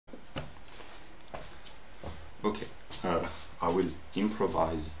Okay, I will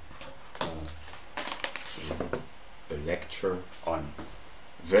improvise a lecture on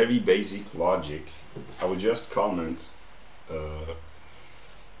very basic logic. I will just comment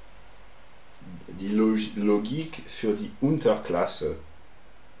die Logik für die Unterklasse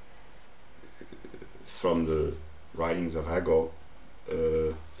from the writings of Hegel.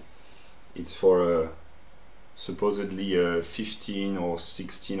 It's for supposedly 15 or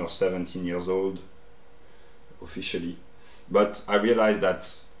 16 or 17 years old officially, but I realize that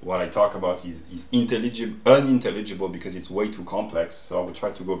what I talk about is unintelligible because it's way too complex, so I will try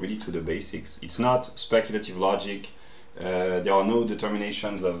to go really to the basics. It's not speculative logic, there are no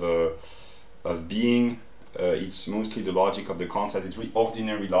determinations of being, it's mostly the logic of the concept. It's really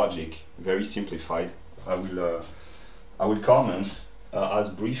ordinary logic, very simplified. I will comment as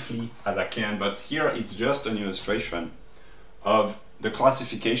briefly as I can, but here it's just an illustration of the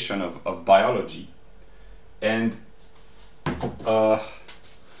classification of biology. And the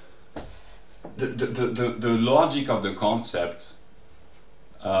logic of the concept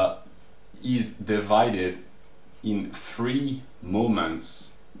is divided in three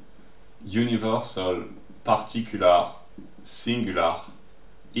moments: universal, particular, singular.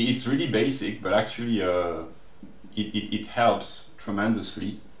 It's really basic, but actually it helps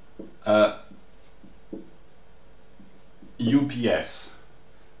tremendously. UPS,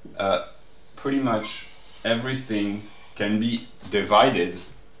 pretty much everything can be divided,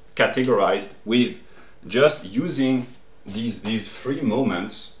 categorized with just using these three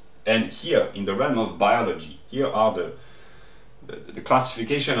moments. And here in the realm of biology, here are the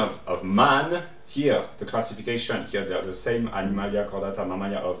classification of man. Here the classification, here they are the same: Animalia, Chordata,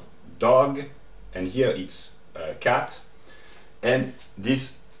 Mammalia, of dog, and here it's cat. And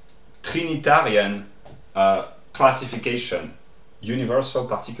this Trinitarian classification, universal,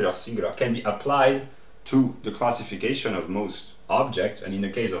 particular, singular, can be applied to the classification of most objects. And in the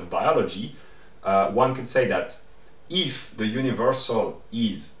case of biology, one could say that if the universal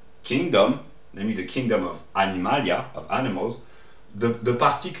is kingdom, namely the kingdom of Animalia, of animals, the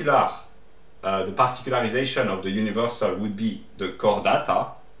particularization of the universal would be the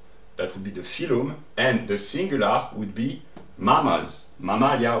Chordata, that would be the phylum, and the singular would be mammals,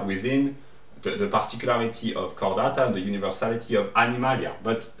 Mammalia, within the particularity of Chordata and the universality of Animalia.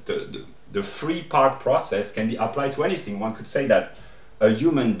 But the three-part process can be applied to anything. One could say that a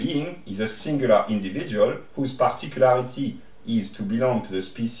human being is a singular individual whose particularity is to belong to the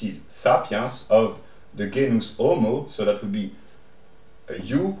species sapiens of the genus Homo, so that would be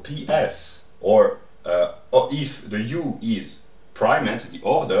UPS, or if the U is primate, the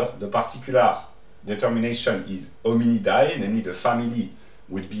order, the particular determination is Hominidae, namely the family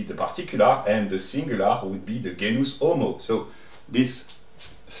would be the particular, and the singular would be the genus Homo. So this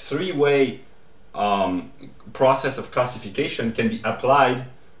three-way process of classification can be applied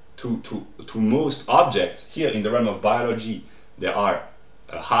to most objects. Here in the realm of biology, there are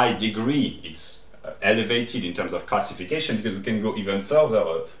a high degree, it's elevated in terms of classification, because we can go even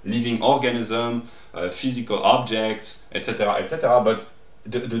further: living organism, physical objects, etc., etc. But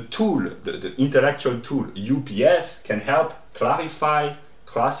the tool, the intellectual tool UPS, can help clarify,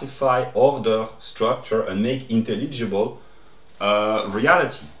 classify, order, structure, and make intelligible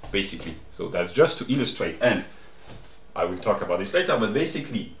reality, basically. So that's just to illustrate, and I will talk about this later, but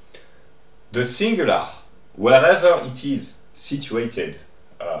basically the singular, wherever it is situated,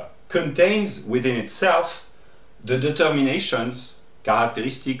 contains within itself the determinations,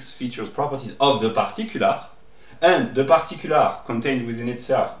 characteristics, features, properties of the particular, and the particular contains within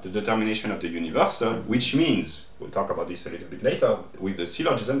itself the determination of the universal, which means, we'll talk about this a little bit later with the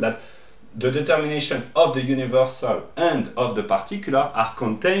syllogism, that the determination of the universal and of the particular are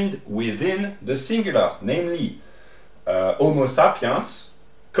contained within the singular. Namely, Homo sapiens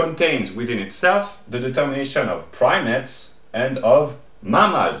contains within itself the determination of primates and of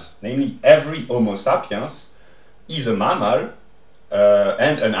mammals. Namely, every Homo sapiens is a mammal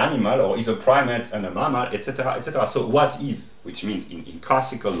and an animal, or is a primate and a mammal, etc., etc. So what is, which means in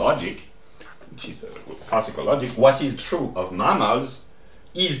classical logic, which is classical logic, what is true of mammals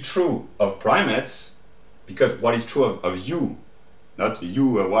is true of primates, because what is true of you, not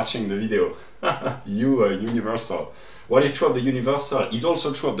you watching the video, you universal. What is true of the universal is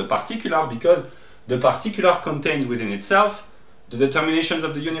also true of the particular, because the particular contains within itself the determinations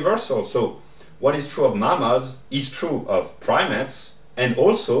of the universal. So what is true of mammals is true of primates, and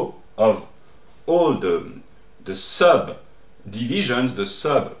also of all the subdivisions, the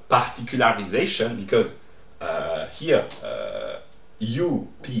sub-particularization, because here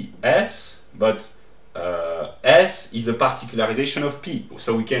UPS, but S is a particularization of P.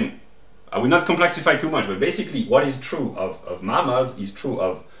 So we can I will not complexify too much, but basically what is true of mammals is true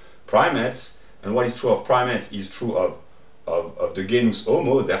of primates, and what is true of primates is true of the genus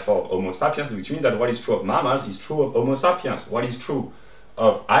Homo, therefore Homo sapiens, which means that what is true of mammals is true of Homo sapiens. What is true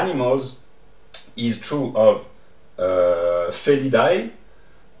of animals is true of Felidae,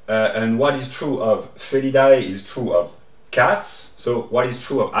 and what is true of Felidae is true of cats. So what is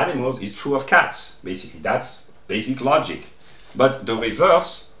true of animals is true of cats. Basically, that's basic logic. But the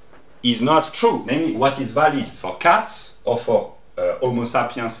reverse is not true. Namely, what is valid for cats or for Homo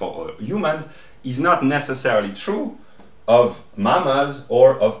sapiens, for humans, is not necessarily true of mammals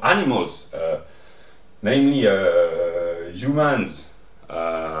or of animals. Namely, humans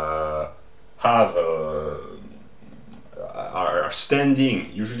are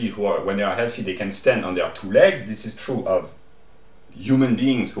standing, usually when they are healthy, they can stand on their two legs. This is true of human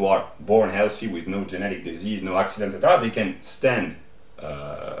beings who are born healthy with no genetic disease, no accidents, etc. They can stand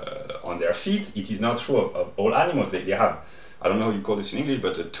on their feet. It is not true of all animals. They have, I don't know how you call this in English,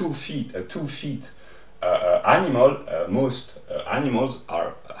 but a 2 feet animal. Most animals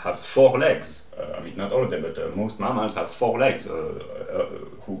have 4 legs. I mean, not all of them, but most mammals have 4 legs.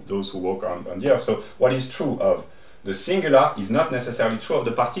 Those who walk on the earth. So what is true of the singular is not necessarily true of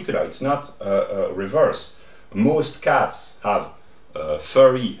the particular. It's not reverse. Most cats have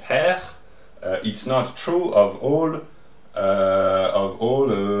furry hair. It's not true of all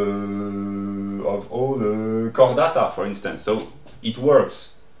chordata, for instance. So it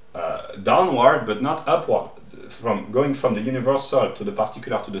works downward but not upward. Going from the universal to the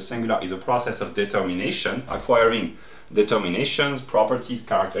particular to the singular is a process of determination, acquiring determinations, properties,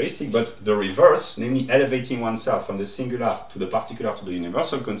 characteristics, but the reverse, namely elevating oneself from the singular to the particular to the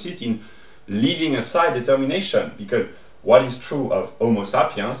universal, consists in leaving aside determination, because what is true of Homo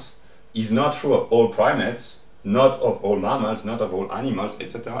sapiens is not true of all primates, not of all mammals, not of all animals,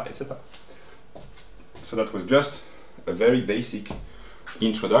 etc., etc. So that was just a very basic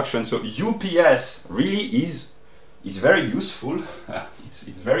introduction. So UPS really is very useful.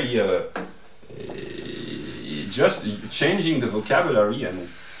 It's very just changing the vocabulary, and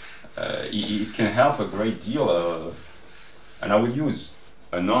it can help a great deal. And I will use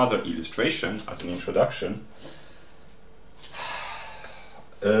another illustration as an introduction.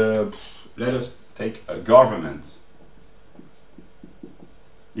 Let us take a government.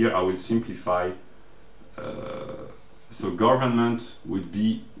 Here I will simplify. So government would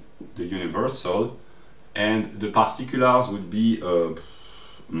be the universal, and the particulars would be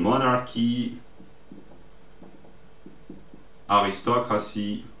monarchy,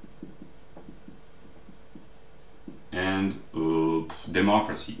 aristocracy, and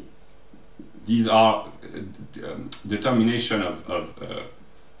democracy. These are determination of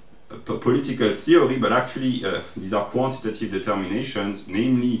political theory, but actually these are quantitative determinations.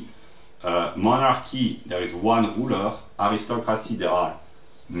 Namely, monarchy, there is one ruler; aristocracy, there are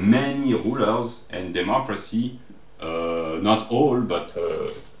many rulers; and democracy, not all, but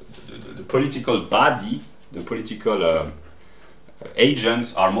the political body, the political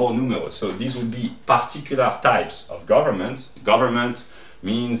agents are more numerous. So these would be particular types of government. Government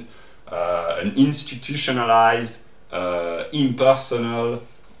means an institutionalized, impersonal.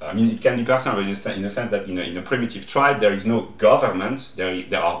 I mean, it can be personal in a sense that in a primitive tribe there is no government.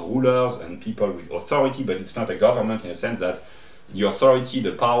 There are rulers and people with authority, but it's not a government in a sense that the authority,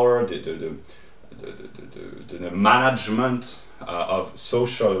 the power, the management of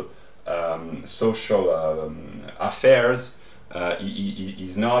social affairs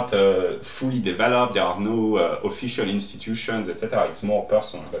is not fully developed. There are no official institutions, etc. It's more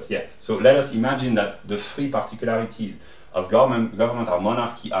personal. But yeah, so let us imagine that the 3 particularities of government are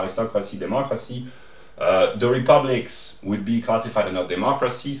monarchy, aristocracy, democracy. The republics would be classified under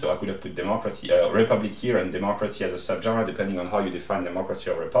democracy, so I could have put democracy, republic here, and democracy as a subgenre, depending on how you define democracy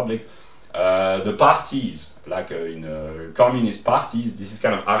or republic. The parties, like in communist parties, this is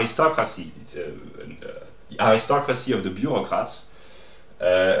kind of aristocracy. It's the aristocracy of the bureaucrats,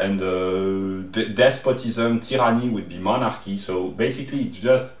 and despotism, tyranny would be monarchy. So basically, it's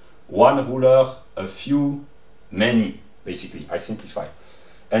just one ruler, a few, many. Basically, I simplify.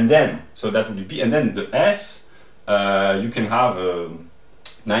 And then, so that would be, and then the S, you can have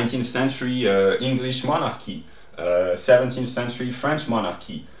 19th century English monarchy, 17th century French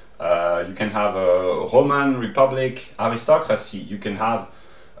monarchy. You can have a Roman Republic aristocracy. You can have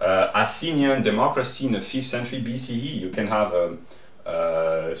Athenian democracy in the 5th century BCE. You can have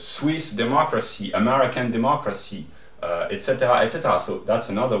Swiss democracy, American democracy, etc., etc. So that's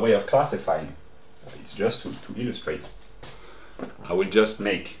another way of classifying. It's just to illustrate. I will just to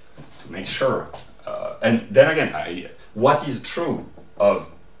make sure. And then again, what is true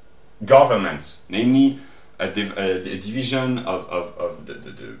of governments, namely a division of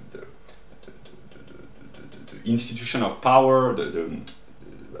the institution of power, the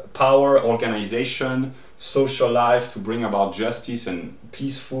power, organization, social life to bring about justice and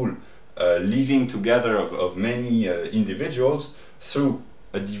peaceful living together of many individuals through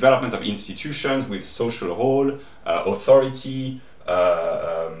a development of institutions with social role, authority,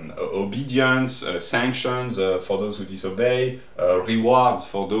 obedience, sanctions for those who disobey, rewards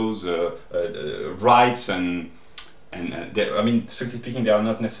for those rights and I mean, strictly speaking, they are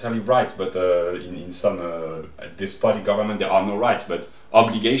not necessarily rights, but in some despotic government there are no rights, but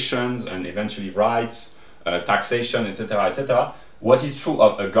obligations and eventually rights, taxation, etc., etc. What is true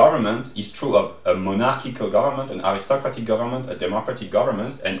of a government is true of a monarchical government, an aristocratic government, a democratic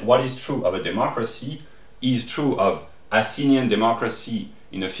government, and what is true of a democracy is true of Athenian democracy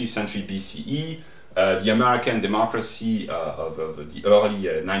in the 5th century BCE, the American democracy of the early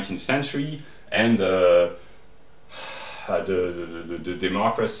 19th century, and the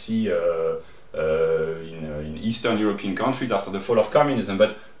democracy in Eastern European countries after the fall of communism.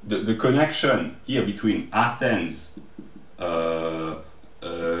 But the connection here between Athens,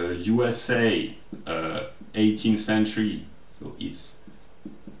 USA, 18th century, so it's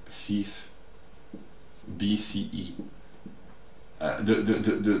 5th BCE.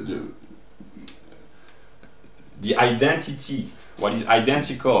 The identity, what is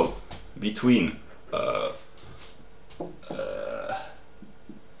identical between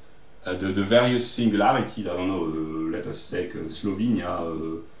the various singularities, I don't know, let us take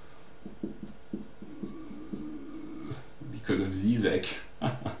Slovenia, because of Zizek.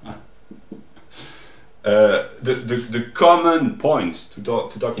 The common points to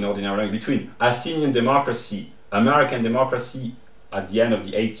talk in ordinary language between Athenian democracy, American democracy at the end of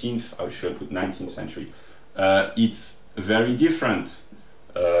the 18th, I should put 19th century, it's very different.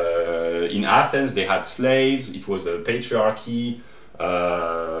 In Athens they had slaves, it was a patriarchy,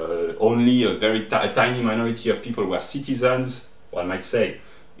 only a very tiny minority of people were citizens, one might say.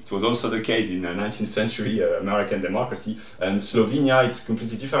 It was also the case in 19th century American democracy. And Slovenia, it's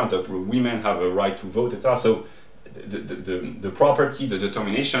completely different. Women have a right to vote, etc. So the properties, the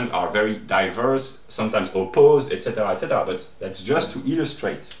determinations are very diverse, sometimes opposed, etc., etc. But that's just to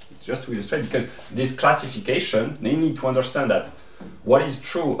illustrate. It's just to illustrate, because this classification, namely to understand that what is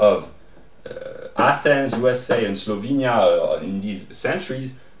true of Athens, USA, and Slovenia in these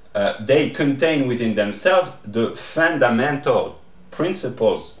centuries, they contain within themselves the fundamental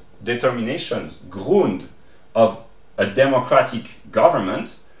principles, determinations, Grund of a democratic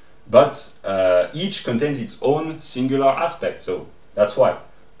government, but each contains its own singular aspect. So that's why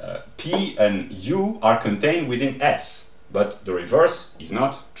P and U are contained within S, but the reverse is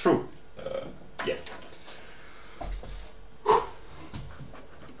not true. Yeah.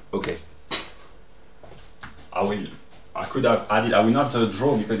 Okay. I could have added, I will not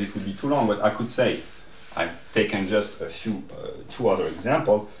draw because it would be too long, but I could say, I've taken just a few, two other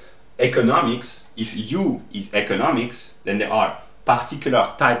examples. Economics, if U is economics, then there are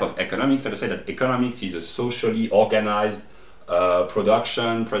particular type of economics. Let us say that economics is a socially organized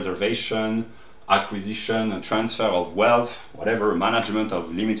production, preservation, acquisition, and transfer of wealth, whatever, management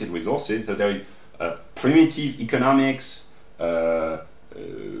of limited resources. So there is primitive economics,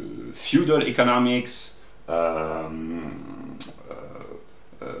 feudal economics,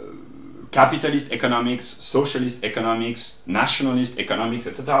 capitalist economics, socialist economics, nationalist economics,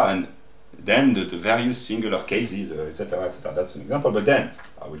 etc. And then the various singular cases, etc., etc. That's an example. But then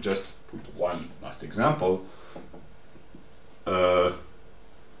I will just put one last example.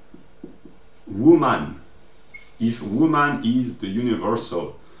 Woman. If woman is the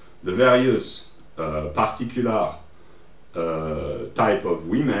universal, the various particular type of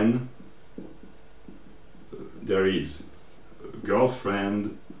women, there is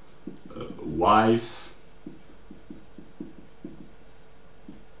girlfriend, wife,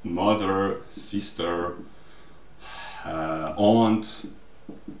 mother, sister, aunt,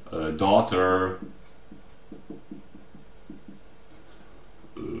 daughter.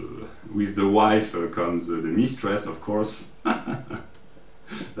 With the wife comes the mistress, of course.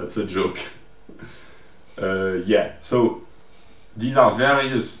 That's a joke. Yeah, so these are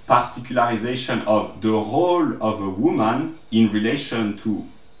various particularization of the role of a woman in relation to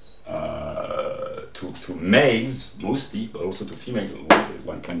males mostly, but also to females.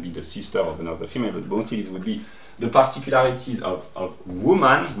 One can be the sister of another female, but mostly it would be the particularities of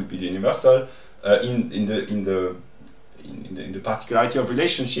woman would be the universal in the particularity of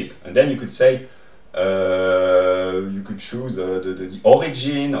relationship. And then you could say You could choose the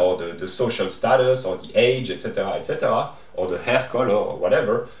origin, or the social status, or the age, etc., or the hair color, or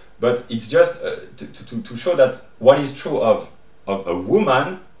whatever. But it's just to show that what is true of a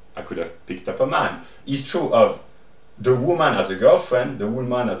woman, I could have picked up a man, is true of the woman as a girlfriend, the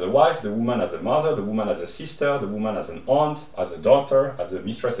woman as a wife, the woman as a mother, the woman as a sister, the woman as an aunt, as a daughter, as a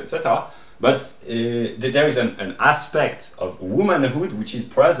mistress, etc. But there is an aspect of womanhood which is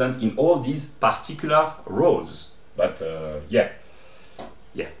present in all these particular roles. But yeah,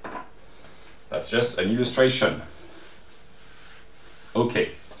 that's just an illustration.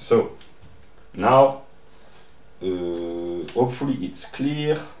 Okay, so now hopefully it's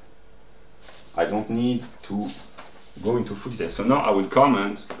clear. I don't need to go into full detail. So now I will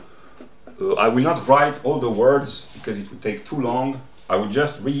comment. I will not write all the words because it would take too long. I will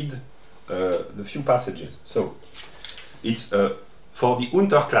just read the few passages. So it's for the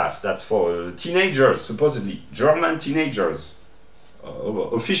Unterklasse, that's for teenagers, supposedly German teenagers,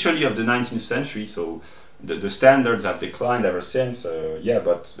 officially of the 19th century. So the standards have declined ever since. Yeah,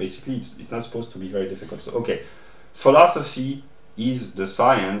 but basically it's not supposed to be very difficult. So okay, philosophy is the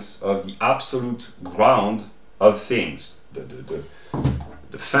science of the absolute ground of things, the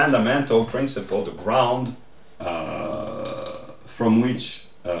fundamental principle, the ground from which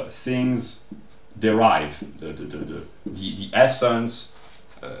things derive, the essence,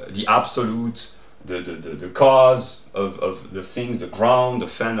 the absolute, the cause of the things, the ground, the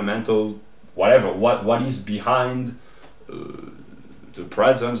fundamental, whatever, what is behind the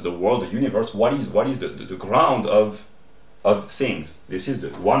presence, the world, the universe, what is the ground of things. This is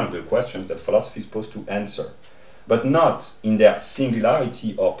one of the questions that philosophy is supposed to answer, but not in their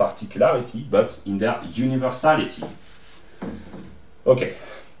singularity or particularity, but in their universality. Okay.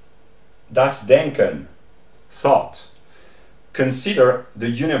 Das Denken, thought. Consider the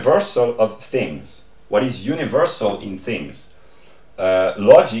universal of things. What is universal in things?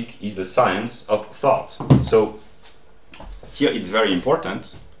 Logic is the science of thought. So here it's very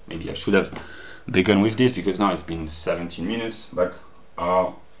important. Maybe I should have begun with this because now it's been 17 minutes. But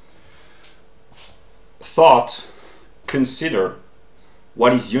thought, consider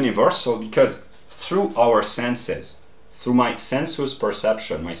what is universal, because through our senses, through my sensuous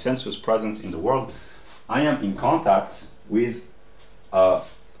perception, my sensuous presence in the world, I am in contact with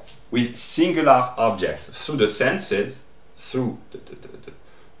singular objects. Through the senses, through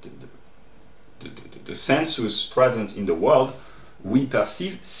the sensuous presence in the world, we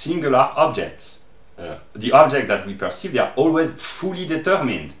perceive singular objects. The objects that we perceive, they are always fully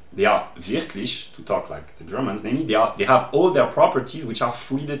determined. They are wirklich, to talk like the Germans, namely they have all their properties which are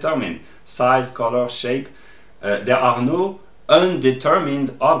fully determined. Size, color, shape. There are no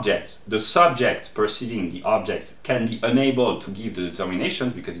undetermined objects. The subject perceiving the objects can be unable to give the determination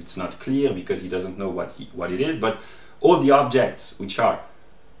because it's not clear, because he doesn't know what it is, but all the objects which are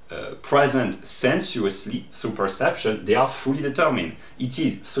present sensuously through perception, they are fully determined. It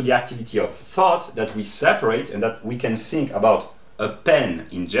is through the activity of thought that we separate and that we can think about a pen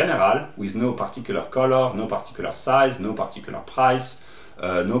in general with no particular color, no particular size, no particular price,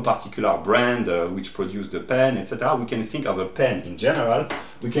 no particular brand which produced the pen, etc. We can think of a pen in general,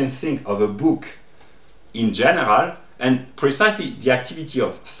 we can think of a book in general, and precisely the activity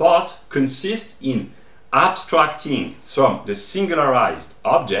of thought consists in abstracting from the singularized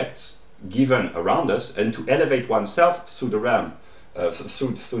objects given around us and to elevate oneself through the realm,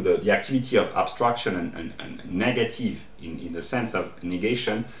 through the activity of abstraction and negative in the sense of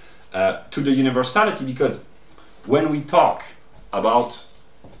negation, to the universality, because when we talk about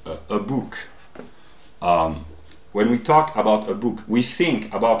a book, we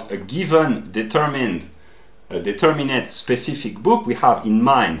think about a given determinate specific book. We have in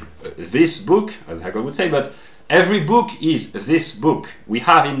mind this book, as Hegel would say, but every book is this book. We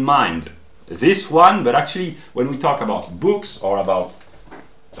have in mind this one, but actually when we talk about books or about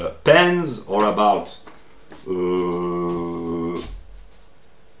pens or about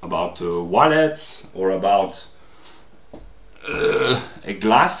wallets or about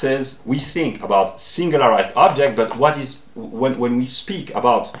glasses, we think about singularized object. But what is when we speak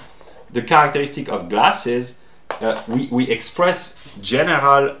about the characteristic of glasses, we express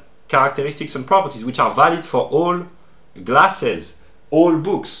general characteristics and properties which are valid for all glasses, all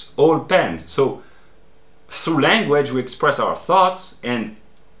books, all pens. So through language we express our thoughts, and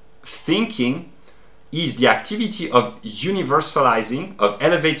thinking is the activity of universalizing, of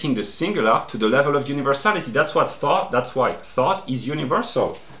elevating the singular to the level of universality. That's why thought is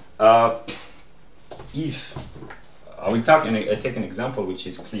universal. If I will take an example which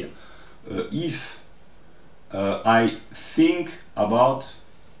is clear. If I think about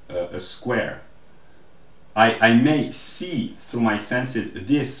a square, I may see through my senses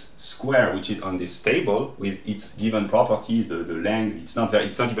this square which is on this table with its given properties, the length. It's not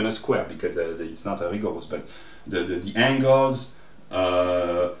even a square because it's not a rigorous, but the angles,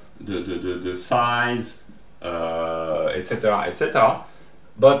 the size, etc., etc.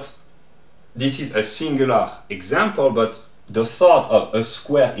 But this is a singular example, but the thought of a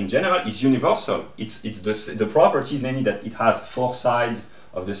square in general is universal. It's the properties, namely that it has 4 sides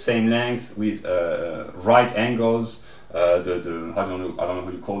of the same length with right angles. I don't know how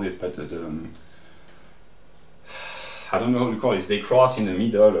you call this, but I don't know how you call this. They cross in the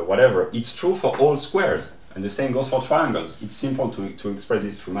middle or whatever. It's true for all squares, and the same goes for triangles. It's simple to express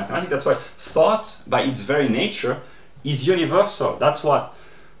this through mathematics. That's why thought, by its very nature, is universal. That's what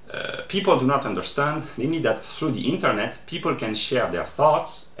people do not understand, namely that through the internet, people can share their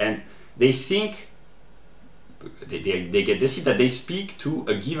thoughts, and they think, they get deceived that they speak to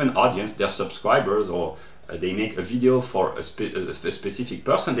a given audience, their subscribers, or they make a video for a specific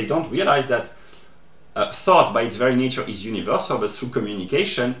person. They don't realize that thought by its very nature is universal, but through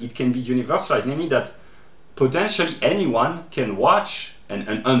communication it can be universalized, namely that potentially anyone can watch and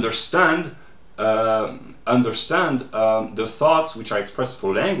understand the thoughts which are expressed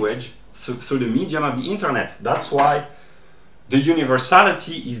through language through the medium of the internet. That's why the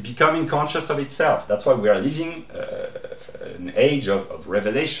universality is becoming conscious of itself. That's why we are living an age of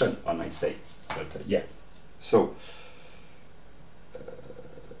revelation, I might say. But yeah, so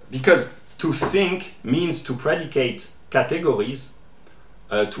because to think means to predicate categories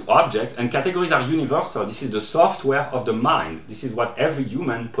to objects, and categories are universal. This is the software of the mind. This is what every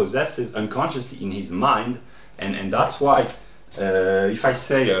human possesses unconsciously in his mind, and that's why if I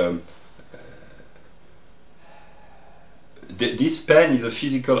say this pen is a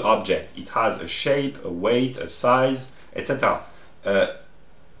physical object, it has a shape, a weight, a size, etc.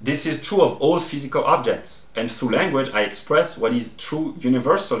 This is true of all physical objects, and through language I express what is true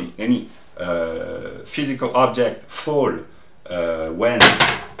universally. Any physical object fall when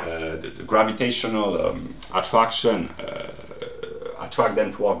the gravitational attraction attract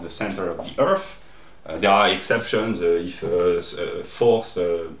them towards the center of the Earth. There are exceptions if force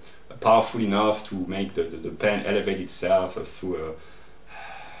powerful enough to make the pen elevate itself through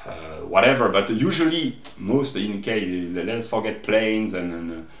whatever, but usually most, in case, let's forget planes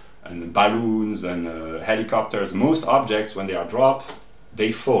and balloons and helicopters, most objects when they are dropped,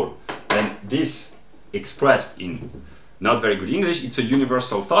 they fall. And this expressed in not very good English, it's a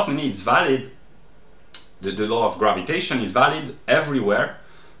universal thought, meaning it's valid, the law of gravitation is valid everywhere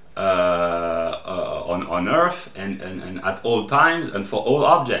on Earth and at all times and for all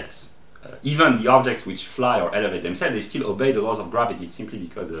objects. Even the objects which fly or elevate themselves, they still obey the laws of gravity. It's simply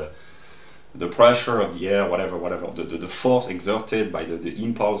because the pressure of the air, whatever, the force exerted by the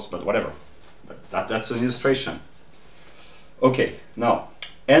impulse, but whatever. But that's an illustration. Okay, now,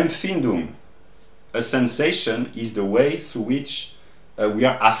 Empfindung, a sensation, is the way through which we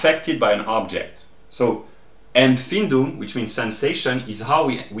are affected by an object. So, Empfindung, which means sensation, is how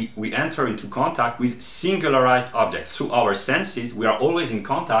we enter into contact with singularized objects. Through our senses, we are always in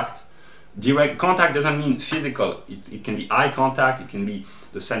contact. Direct contact doesn't mean physical. It can be eye contact, it can be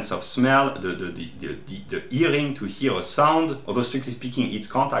the sense of smell, the hearing, to hear a sound, although strictly speaking it's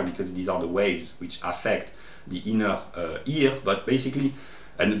contact because these are the waves which affect the inner ear, but basically,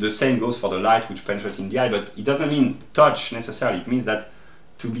 and the same goes for the light which penetrates in the eye, but it doesn't mean touch necessarily. It means that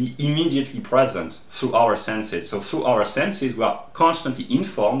to be immediately present through our senses. So through our senses we are constantly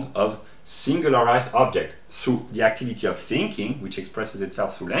informed of singularized object. Through the activity of thinking, which expresses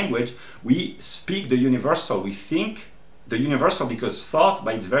itself through language, we speak the universal, we think the universal, because thought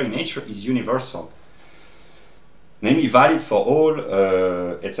by its very nature is universal, namely valid for all,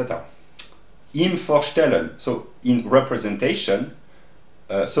 etc. Im Vorstellen, so in representation,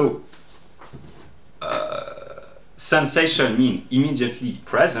 sensation means immediately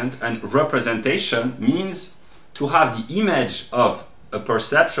present, and representation means to have the image of a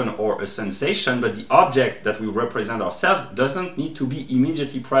perception or a sensation, but the object that we represent ourselves doesn't need to be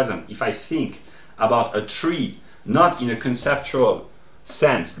immediately present. If I think about a tree, not in a conceptual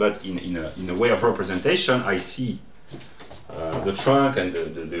sense, but in a way of representation, I see the trunk and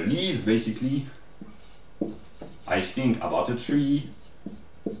the leaves, basically. I think about a tree,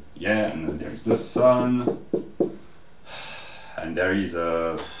 yeah, and there's the sun, and there is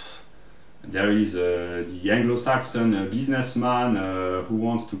the Anglo-Saxon businessman who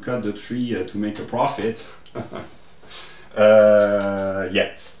wants to cut the tree to make a profit.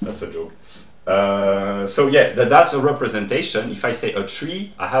 Yeah, that's a joke. So yeah, that's a representation. If I say a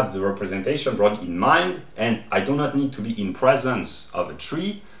tree, I have the representation brought in mind, and I do not need to be in presence of a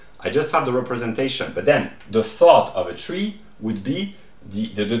tree. I just have the representation. But then the thought of a tree would be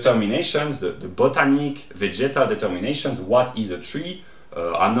the determinations, the botanic, vegetal determinations. What is a tree?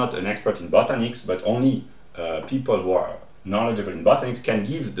 I'm not an expert in botanics, but only people who are knowledgeable in botanics can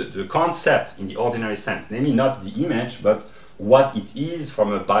give the concept in the ordinary sense, namely not the image, but what it is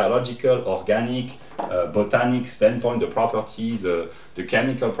from a biological, organic, botanic standpoint, the properties, the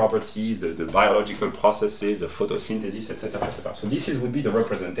chemical properties, the biological processes, the photosynthesis, etc., etc. So this would be the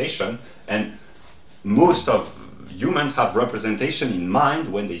representation, and most of humans have representation in mind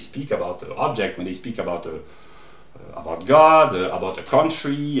when they speak about an object, when they speak about God, about a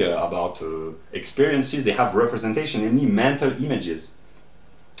country, about experiences. They have representation, namely mental images.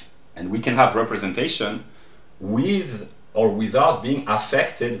 And we can have representation with or without being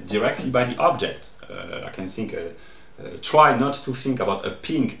affected directly by the object. I can think, try not to think about a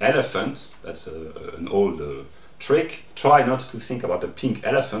pink elephant. That's an old trick. Try not to think about a pink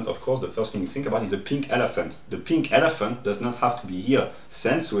elephant. Of course, the first thing you think about is a pink elephant. The pink elephant does not have to be here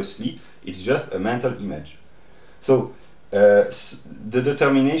sensuously. It's just a mental image. So the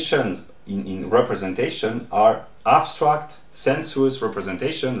determinations in representation are abstract, sensuous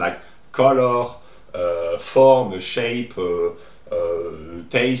representation, like color, form, shape,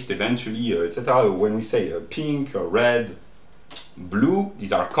 taste, eventually, etc. When we say pink, red, blue,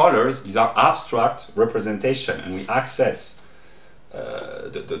 these are colors, these are abstract representation, and we access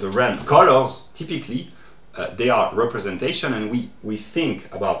the realm. Colors, typically, they are representation, and we think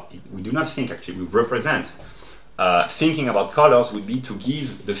about, we do not think actually, we represent. Thinking about colors would be to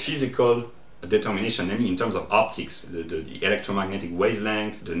give the physical determination, namely in terms of optics, the electromagnetic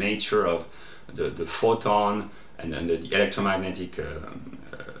wavelength, the nature of the photon, and the electromagnetic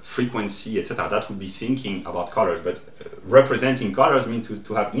frequency, etc. That would be thinking about colors. But representing colors means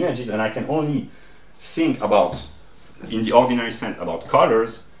to have images, and I can only think about, in the ordinary sense, about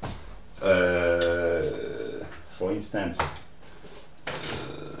colors. For instance,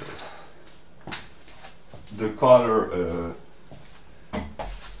 the color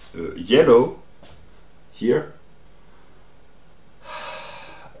yellow here.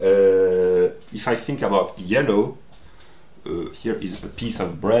 If I think about yellow, here is a piece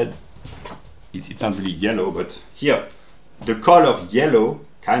of bread. It's not really yellow, but here the color yellow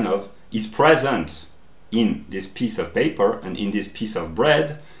kind of is present in this piece of paper and in this piece of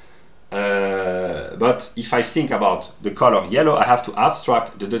bread. But if I think about the color yellow, I have to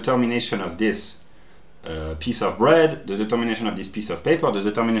abstract the determination of this piece of bread, the determination of this piece of paper, the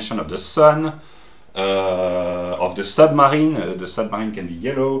determination of the sun, of the submarine. The submarine can be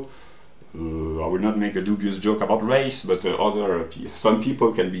yellow. I will not make a dubious joke about race, but some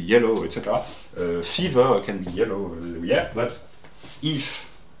people can be yellow, etc. Fever can be yellow, yeah. But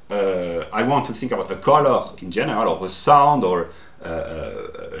if I want to think about a color in general, or a sound, or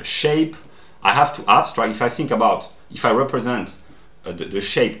a shape, I have to abstract. If I represent the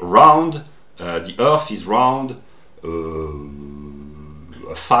shape round, the earth is round,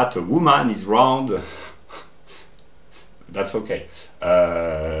 a fat woman is round, that's okay.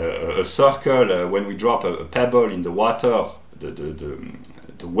 A circle, when we drop a pebble in the water,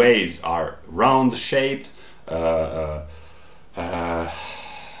 the waves are round shaped.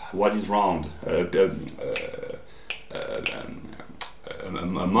 What is round?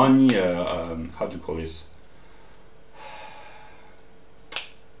 Money, how do you call this?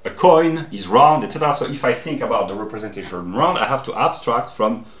 A coin is round, etc. So if I think about the representation round, I have to abstract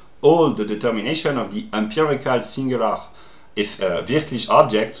from all the determination of the empirical singular wirklich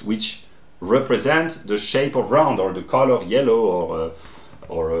objects which represent the shape of round, or the color yellow,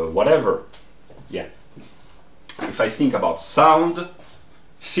 or whatever. Yeah. If I think about sound,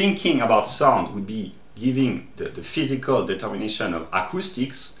 thinking about sound would be giving the physical determination of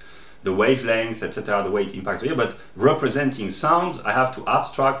acoustics, the wavelength, etc., the way it impacts the ear. But representing sounds, I have to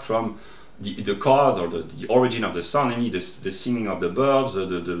abstract from the cause, or the origin of the sound, namely the singing of the birds,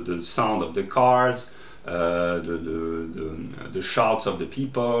 the sound of the cars, the shouts of the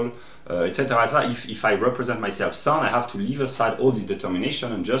people, etc., etc. If I represent myself sound, I have to leave aside all this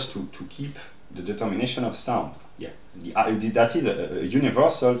determination and just to keep the determination of sound. Yeah, that is a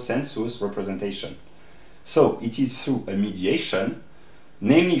universal sensuous representation. So it is through a mediation,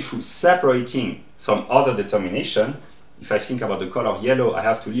 namely through separating from other determination. If I think about the color yellow, I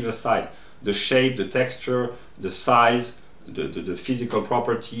have to leave aside the shape, the texture, the size, the physical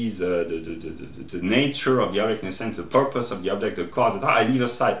properties, the nature of the object, in a sense, the purpose of the object, the cause, etc. I leave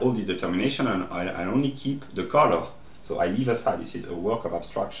aside all this determination, and I only keep the color. So I leave aside, this is a work of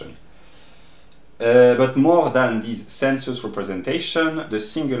abstraction. But more than this sensuous representation, the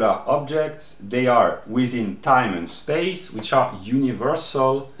singular objects, they are within time and space, which are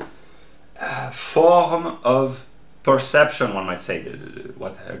universal form of perception, one might say,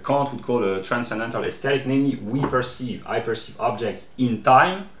 what Kant would call a transcendental aesthetic, namely I perceive objects in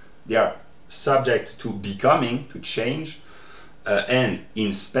time, they are subject to becoming, to change, and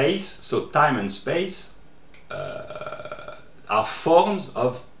in space, so time and space are forms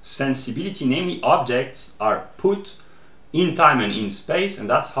of sensibility, namely objects are put in time and in space, and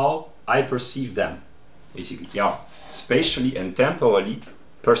that's how I perceive them. Basically, they are spatially and temporally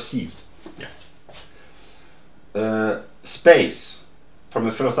perceived. Space, from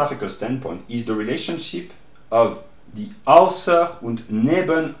a philosophical standpoint, is the relationship of the Außer- und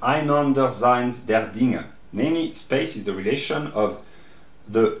Nebeneinanderseins der Dinge. Namely, space is the relation of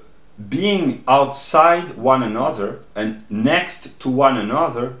the being outside one another and next to one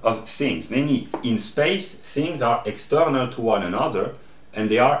another of things. Namely, in space, things are external to one another and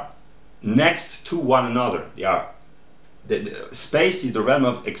they are next to one another. They are space is the realm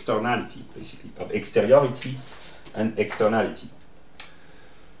of externality, basically, of exteriority and externality.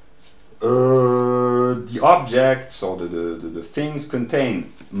 The objects or the things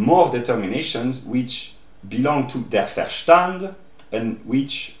contain more determinations which belong to der Verstand and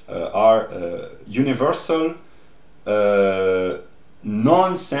which are universal,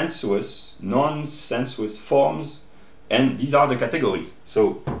 non-sensuous forms, and these are the categories.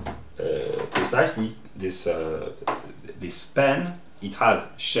 So precisely this pen, it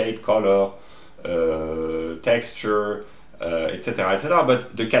has shape, color, texture, etc., etc.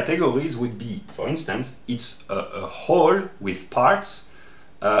 But the categories would be, for instance, it's a whole with parts.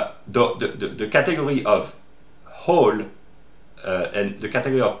 The category of whole and the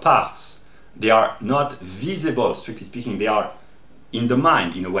category of parts, they are not visible, strictly speaking. They are in the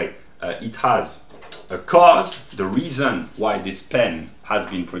mind, in a way. It has a cause, the reason why this pen has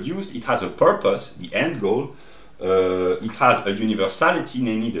been produced. It has a purpose, the end goal. It has a universality,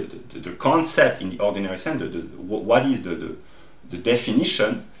 namely the concept in the ordinary sense, what is the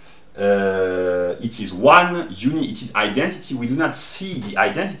definition. It is it is identity. We do not see the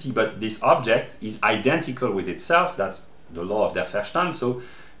identity, but this object is identical with itself. That's the law of der Verstand. So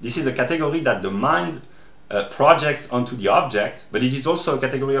this is a category that the mind projects onto the object, but it is also a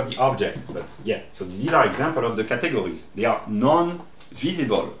category of the object. But yeah, so these are examples of the categories. They are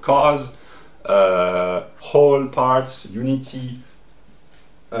non-visible. Cause, whole, parts, unity.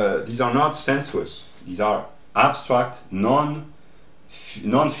 These are not sensuous. These are abstract,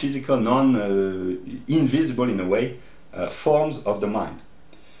 non-physical, invisible in a way, forms of the mind.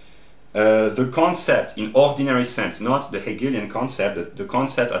 The concept in ordinary sense, not the Hegelian concept, the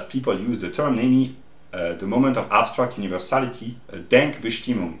concept as people use the term, namely the moment of abstract universality,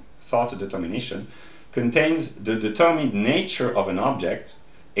 Denkbestimmung, thought determination, contains the determined nature of an object,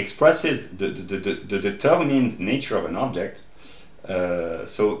 expresses the determined nature of an object.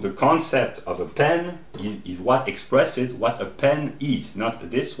 So the concept of a pen is what expresses what a pen is, not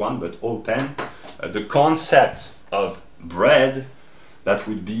this one, but all pen. The concept of bread, that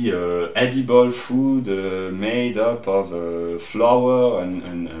would be edible food made up of flour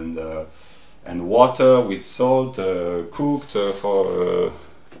and water with salt, cooked for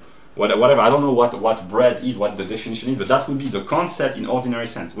whatever. I don't know what bread is, what the definition is, but that would be the concept in ordinary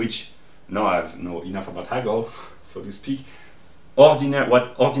sense, which now I know enough about Hegel, so to speak. What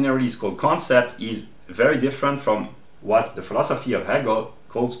ordinarily is called concept is very different from what the philosophy of Hegel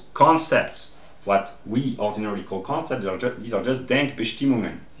calls concepts. What we ordinarily call concepts, these are just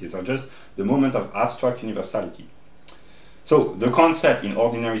Denkbestimmungen. These are just the moment of abstract universality. So the concept in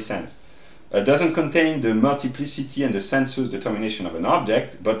ordinary sense doesn't contain the multiplicity and the sensuous determination of an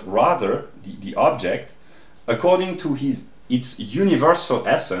object, but rather the object, according to its universal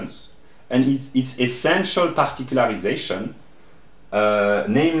essence and its essential particularization,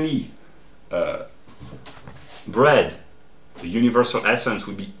 namely bread. The universal essence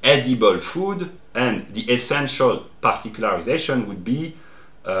would be edible food, and the essential particularization would be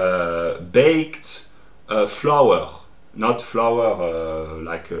baked flour, not flour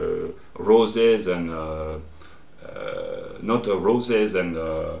like roses and not roses and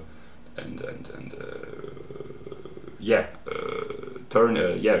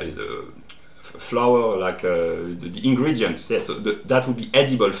flour like the ingredients. Yeah, so that would be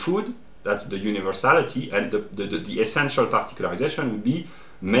edible food. That's the universality, and the essential particularization would be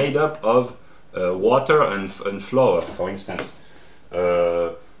made up of water and flour, for instance.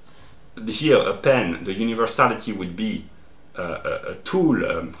 Here, a pen, the universality would be a tool,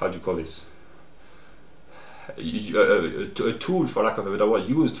 how do you call this? A tool, for lack of a better word,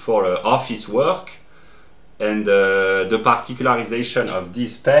 used for office work, and the particularization of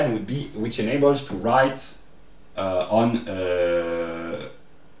this pen would be, which enables to write on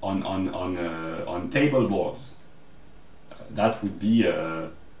on table boards. That would be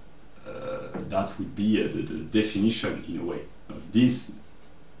the definition in a way of this.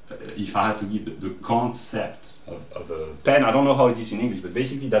 If I had to give the concept of a pen, I don't know how it is in English, but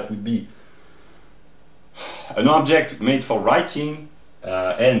basically that would be an object made for writing,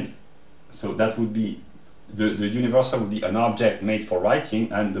 and so that would be the universal would be an object made for writing,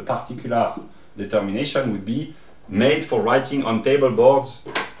 and the particular determination would be made for writing on table boards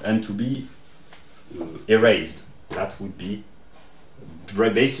and to be erased. That would be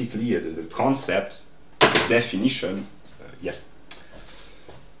basically the concept, the definition. Yeah.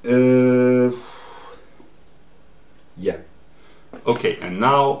 Yeah. Okay, and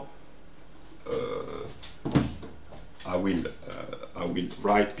now I will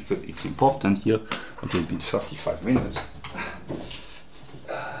write because it's important here. Okay, it's been 35 minutes.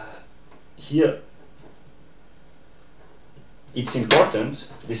 Here, it's important.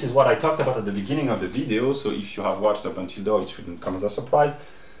 This is what I talked about at the beginning of the video, so if you have watched up until now, it shouldn't come as a surprise.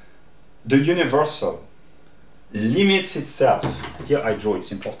 The universal limits itself. Here I draw,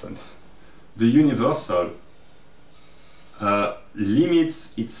 it's important. The universal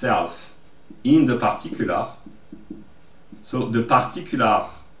limits itself in the particular. So the particulars,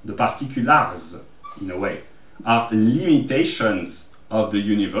 in a way, are limitations of the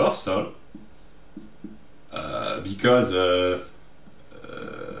universal, because if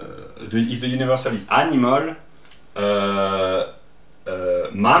the universal is animal,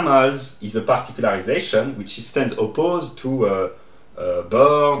 mammals is a particularization which stands opposed to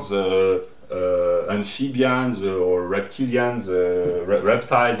birds, amphibians, or reptilians,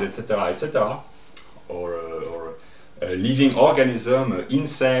 reptiles, etc., etc., or living organism,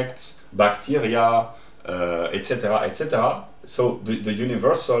 insects, bacteria, etc., etc. So the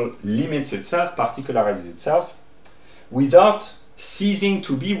universal limits itself, particularizes itself, without ceasing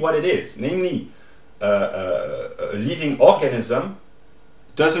to be what it is. Namely, a living organism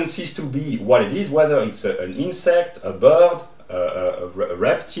doesn't cease to be what it is, whether it's an insect, a bird, a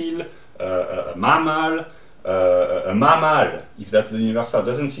reptile, a mammal. A mammal, if that's the universal,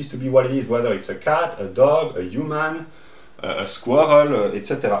 doesn't cease to be what it is, whether it's a cat, a dog, a human, a squirrel,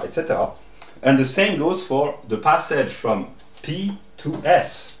 etc., etc. And the same goes for the passage from P to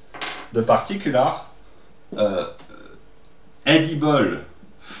S. The particular edible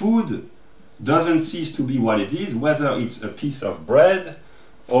food doesn't cease to be what it is, whether it's a piece of bread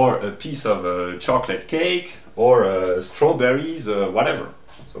or a piece of chocolate cake or strawberries, whatever.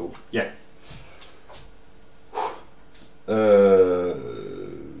 So, yeah.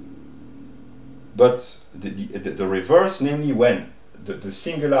 But the reverse, namely when the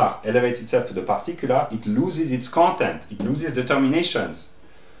singular elevates itself to the particular, it loses its content, it loses determinations.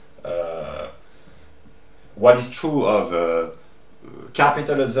 What is true of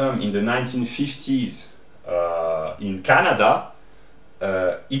capitalism in the 1950s in Canada,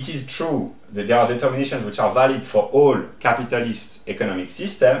 it is true that there are determinations which are valid for all capitalist economic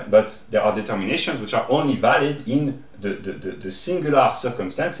systems, but there are determinations which are only valid in the singular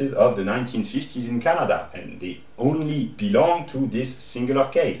circumstances of the 1950s in Canada, and they only belong to this singular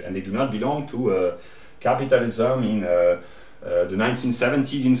case, and they do not belong to capitalism in the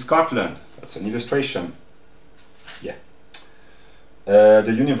 1970s in Scotland. That's an illustration. Yeah.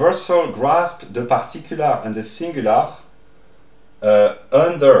 The universal grasps the particular and the singular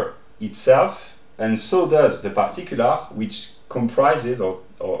under itself, and so does the particular, which comprises or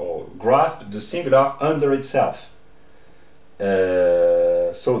grasps the singular under itself.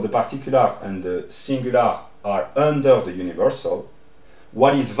 So the particular and the singular are under the universal.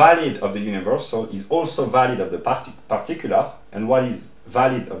 What is valid of the universal is also valid of the particular, and what is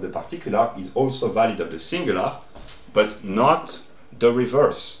valid of the particular is also valid of the singular, but not the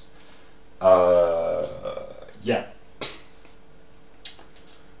reverse. Yeah.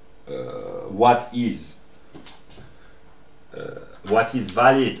 What is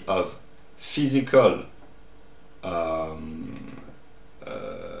valid of physical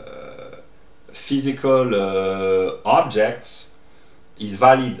objects is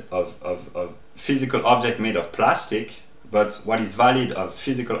valid of physical object made of plastic, but what is valid of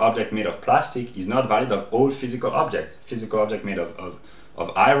physical object made of plastic is not valid of all physical objects. Physical object made of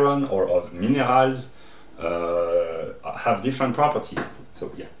iron or of minerals have different properties.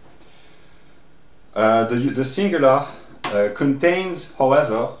 So yeah. The singular contains,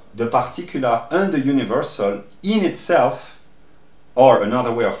 however, the particular and the universal in itself, or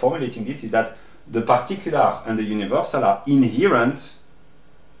another way of formulating this is that the particular and the universal are inherent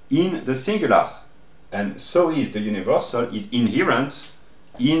in the singular, and so is the universal is inherent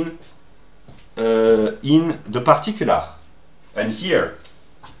in the particular. And here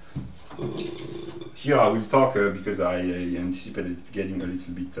here I will talk because I anticipate that it's getting a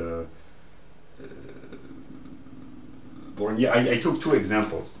little bit boring. Yeah, I took two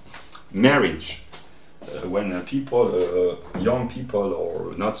examples. Marriage. When people, young people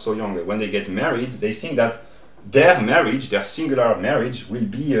or not so young, when they get married, they think that their marriage, their singular marriage, will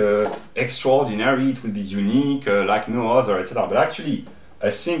be extraordinary, it will be unique, like no other, etc. But actually, a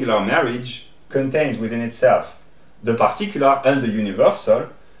singular marriage contains within itself the particular and the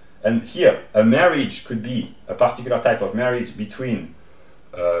universal. And here, a marriage could be a particular type of marriage between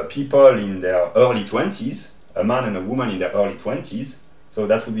people in their early 20s, a man and a woman in their early 20s. So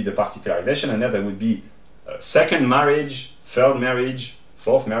that would be the particularization, and then there would be second marriage, third marriage,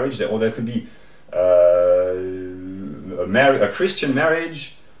 fourth marriage, or there could be a Christian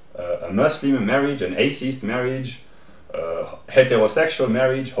marriage, a Muslim marriage, an atheist marriage, heterosexual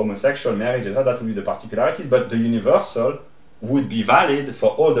marriage, homosexual marriage, etc. That would be the particularities, but the universal would be valid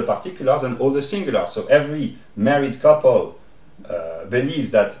for all the particulars and all the singulars. So every married couple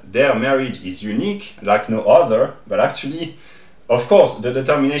believes that their marriage is unique, like no other, but actually, of course, the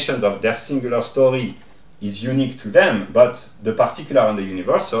determination of their singular story is unique to them, but the particular and the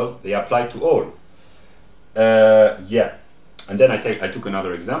universal, they apply to all. Yeah, and then I took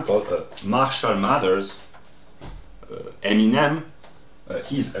another example. Marshall Mathers, Eminem,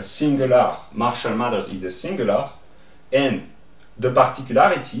 he's a singular. Marshall Mathers is the singular, and the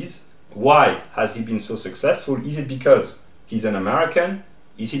particularities. Why has he been so successful? Is it because he's an American?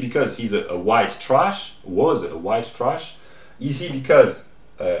 Is he because he's a white trash? Was a white trash? Is he because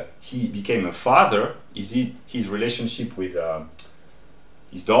he became a father? Is it his relationship with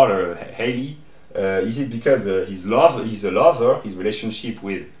his daughter Haley? Is it because he's a lover? His relationship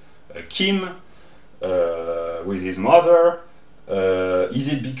with Kim, with his mother? Is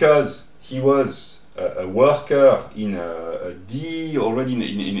it because he was a worker in a already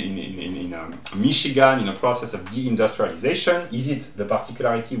in Michigan in a process of deindustrialization? Is it the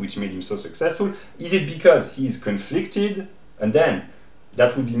particularity which made him so successful? Is it because he's conflicted? And then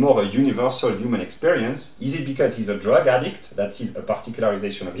that would be more a universal human experience. Is it because he's a drug addict? That is a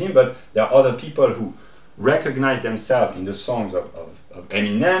particularization of him, but there are other people who recognize themselves in the songs of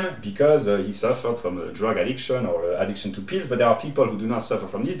Eminem because he suffered from a drug addiction or addiction to pills, but there are people who do not suffer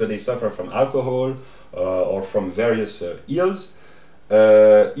from this, but they suffer from alcohol or from various ills.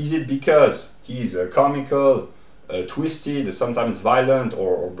 Is it because he's comical, twisted, sometimes violent,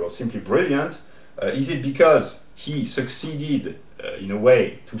 or simply brilliant? Is it because he succeeded in a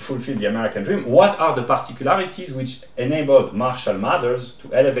way to fulfill the American dream? What are the particularities which enabled Marshall Mathers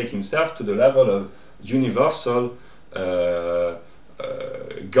to elevate himself to the level of universal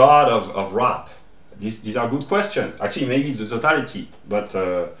god of rap? These are good questions. Actually, maybe it's the totality, but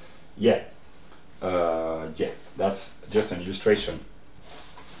yeah, that's just an illustration.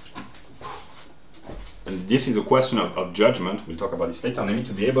 And this is a question of judgment. We'll talk about this later. They need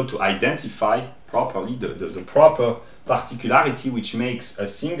to be able to identify properly the proper particularity which makes a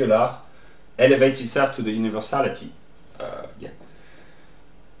singular elevates itself to the universality. Yeah.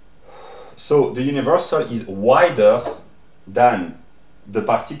 So the universal is wider than the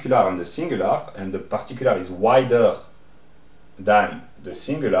particular and the singular, and the particular is wider than the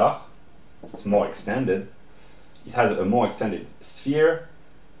singular. It's more extended. It has a more extended sphere.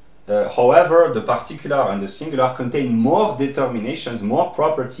 However, the particular and the singular contain more determinations, more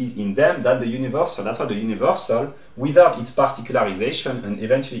properties in them than the universal. That's why the universal, without its particularization and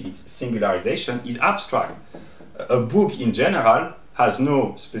eventually its singularization, is abstract. A book in general has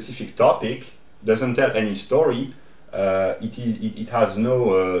no specific topic, doesn't tell any story, it has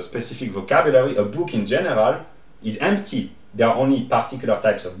no specific vocabulary. A book in general is empty. There are only particular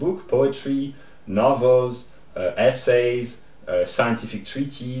types of book: poetry, novels, essays, scientific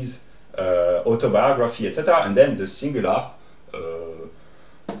treatises, autobiography, etc. And then the singular,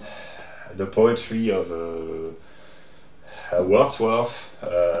 the poetry of Wordsworth,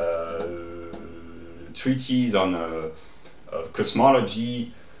 treatise on of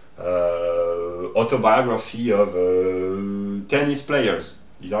cosmology, autobiography of tennis players.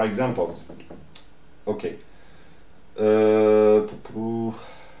 These are examples. Okay.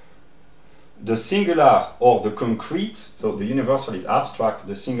 The singular or the concrete, so the universal is abstract,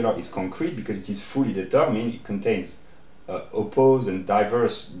 the singular is concrete because it is fully determined, it contains opposed and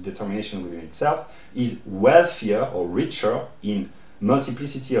diverse determination within itself, is wealthier or richer in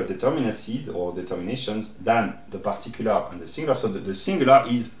multiplicity of determinacies or determinations than the particular and the singular. So the singular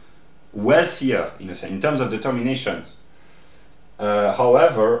is wealthier in a sense, in terms of determinations.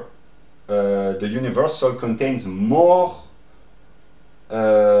 However, the universal contains more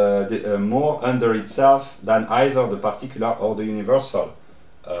more under itself than either the particular or the universal.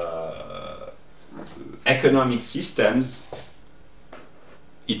 economic systems,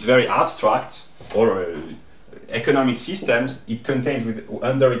 it's very abstract, or economic systems, it contains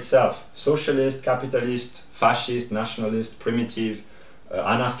under itself socialist, capitalist, fascist, nationalist, primitive,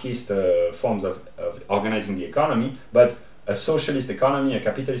 anarchist forms of organizing the economy, but a socialist economy, a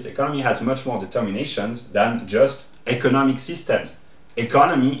capitalist economy has much more determinations than just economic systems.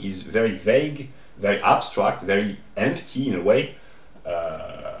 Economy is very vague, very abstract, very empty in a way.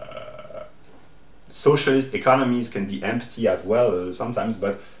 Socialist economies can be empty as well sometimes,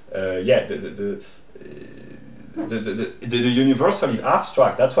 but yeah, the universal is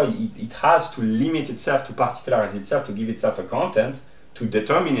abstract. That's why it has to limit itself, to particularize itself, to give itself a content, to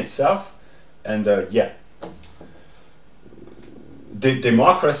determine itself, and yeah. The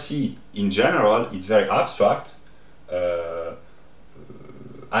democracy in general, it's very abstract.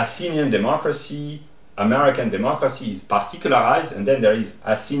 Athenian democracy, American democracy is particularized, and then there is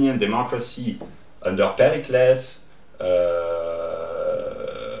Athenian democracy under Pericles,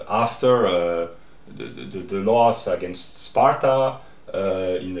 after the loss against Sparta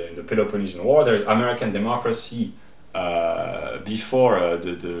in the Peloponnesian War. There is American democracy before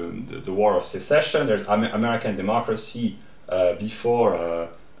the War of Secession. There's American democracy before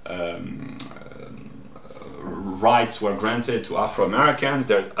rights were granted to Afro-Americans.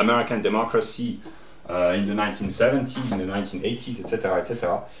 There's American democracy in the 1970s, in the 1980s, etc.,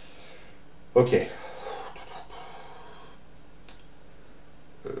 etc. Okay.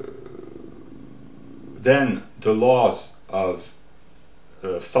 Then the laws of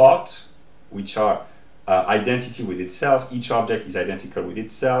thought, which are identity with itself. Each object is identical with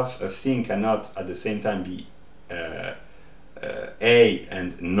itself. A thing cannot at the same time be A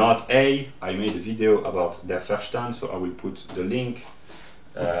and not A. I made a video about der Verstand, so I will put the link.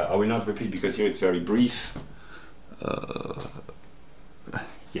 I will not repeat because here it's very brief.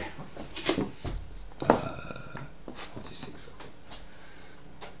 Yeah. 46.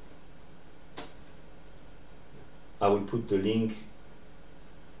 I will put the link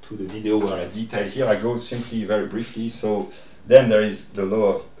to the video where I detail. Here I go simply very briefly. So then there is the law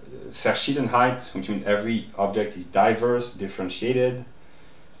of Verschiedenheit, which means every object is diverse, differentiated.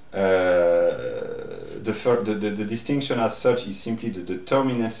 The distinction as such is simply the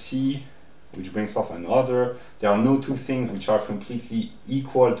determinacy, which brings forth another. There are no two things which are completely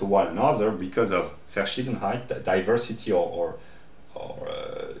equal to one another because of Verschiedenheit, the diversity or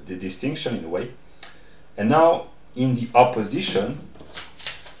the distinction in a way. And now in the opposition,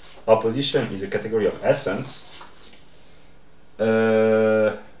 opposition is a category of essence.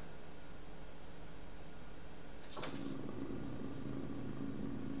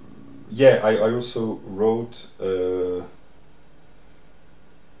 Yeah, I also wrote,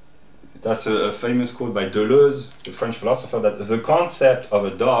 that's a famous quote by Deleuze, the French philosopher, that the concept of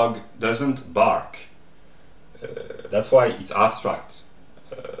a dog doesn't bark. That's why it's abstract.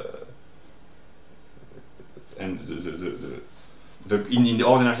 And in the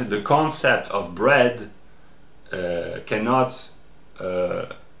ordinary sense, the concept of bread cannot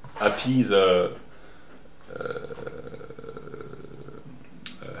appease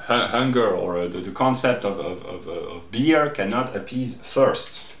hunger, or the concept of beer cannot appease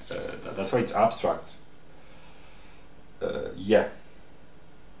thirst. That's why it's abstract. Yeah.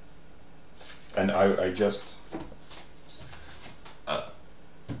 And I just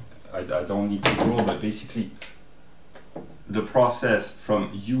I don't need to draw, but basically the process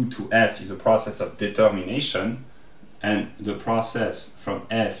from U to S is a process of determination, and the process from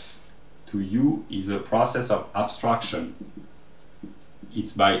S to U is a process of abstraction.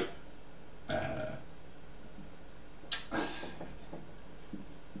 It's by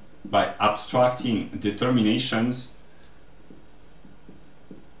abstracting determinations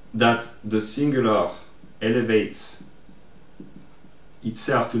that the singular elevates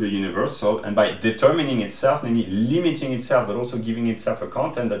itself to the universal, and by determining itself, namely limiting itself, but also giving itself a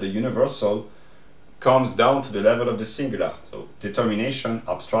content, that the universal comes down to the level of the singular. So determination,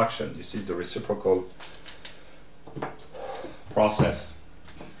 abstraction, this is the reciprocal process.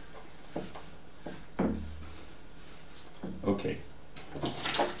 Okay.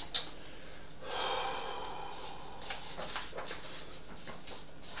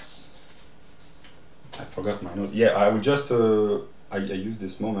 I forgot my notes. Yeah, I will just I use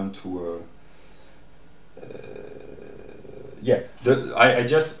this moment to yeah, I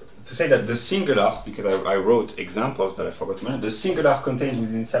just to say that the singular, because I wrote examples that I forgot to mention, the singular contains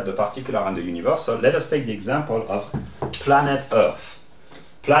within itself the particular and the universal. Let us take the example of planet Earth.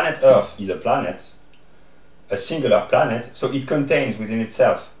 Planet Earth is a planet, a singular planet, so it contains within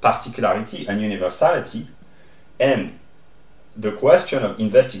itself particularity and universality, and the question of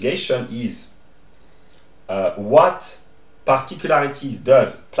investigation is what particularities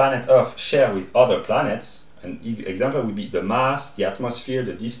does planet Earth share with other planets? An example would be the mass, the atmosphere,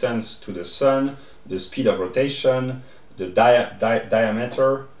 the distance to the sun, the speed of rotation, the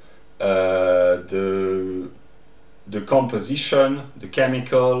diameter, the composition, the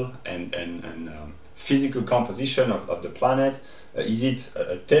chemical and physical composition of the planet. Is it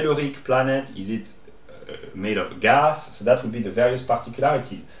a telluric planet? Is it made of gas? So that would be the various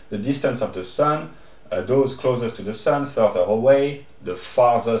particularities. The distance of the sun, those closest to the sun, further away, the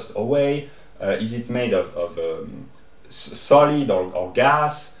farthest away. Is it made of solid or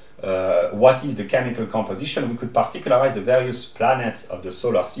gas? What is the chemical composition? We could particularize the various planets of the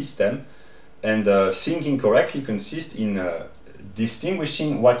solar system, and thinking correctly consists in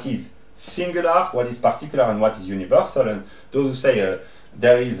distinguishing what is singular, what is particular, and what is universal. And those who say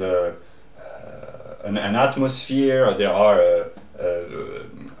there is an atmosphere, or there are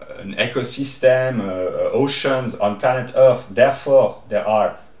an ecosystem, oceans on planet Earth, therefore there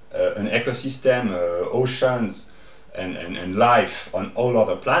are an ecosystem, oceans, and life on all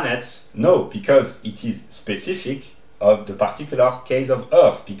other planets. No, because it is specific of the particular case of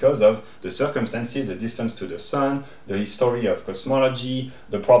Earth, because of the circumstances, the distance to the sun, the history of cosmology,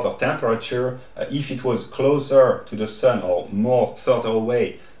 the proper temperature. If it was closer to the sun or more further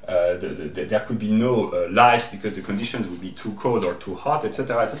away, there could be no life, because the conditions would be too cold or too hot,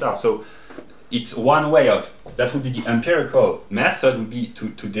 etc., etc. So it's one way of, that would be the empirical method, would be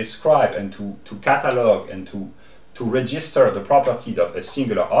to describe and to catalog and to register the properties of a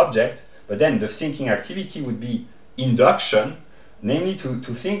singular object. But then the thinking activity would be induction, namely to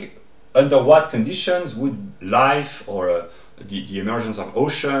think under what conditions would life, or the emergence of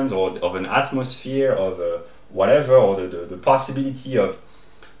oceans, or of an atmosphere, of whatever, or the possibility of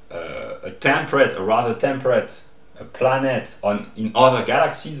a rather temperate planet in other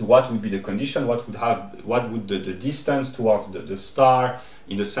galaxies. What would be the condition? What would the distance towards the star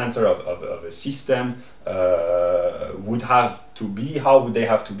in the center of a system would have to be? How would they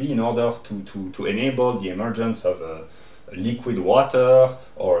have to be in order to enable the emergence of liquid water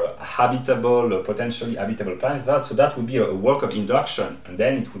or potentially habitable planet? So that would be a work of induction, and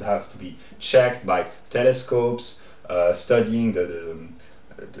then it would have to be checked by telescopes, studying the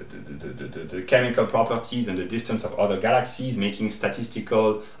chemical properties and the distance of other galaxies, making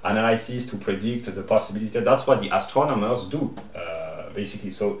statistical analysis to predict the possibility. That's what the astronomers do,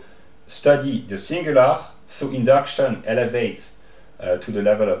 basically. So study the singular, through induction elevate to the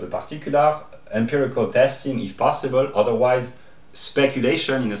level of the particular, empirical testing if possible, otherwise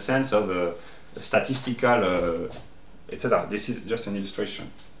speculation in a sense of statistical, etc. This is just an illustration.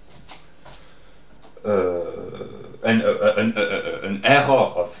 An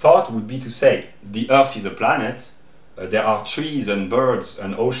error of thought would be to say the Earth is a planet, there are trees and birds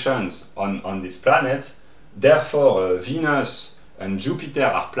and oceans on this planet, therefore Venus and Jupiter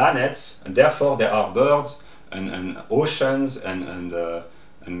are planets, and therefore there are birds and oceans and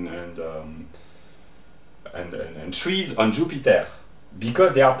trees on Jupiter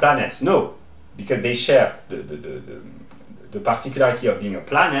because they are planets. No, because they share the particularity of being a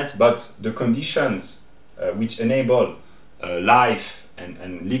planet, but the conditions which enable life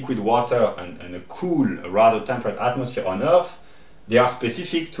and liquid water and a cool, rather temperate atmosphere on Earth, they are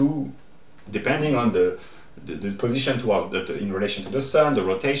specific to, depending on the position towards in relation to the sun, the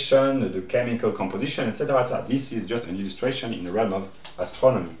rotation, the chemical composition, etc., etc. This is just an illustration in the realm of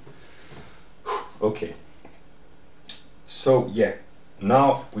astronomy. Okay. So yeah,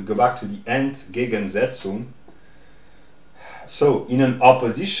 now we go back to the Entgegensetzung. So in an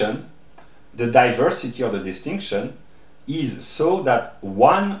opposition, the diversity or the distinction is so that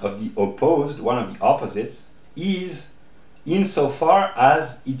one of the opposites is insofar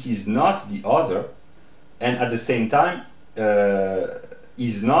as it is not the other, and at the same time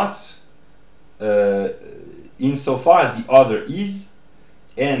is not insofar as the other is,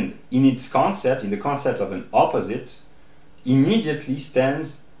 and in its concept, in the concept of an opposite, immediately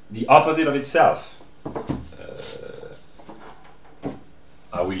stands the opposite of itself.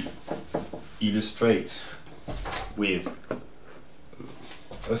 I will illustrate with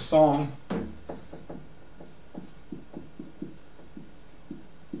a song.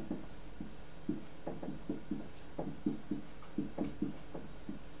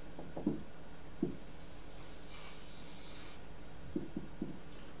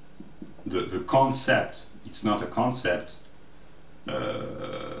 The concept, it's not a concept,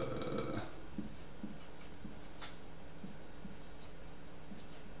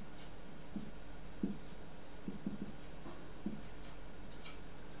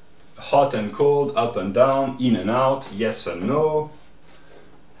 hot and cold, up and down, in and out, yes and no.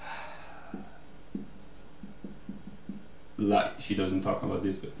 she doesn't talk about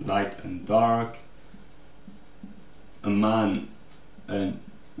this, but light and dark, a man and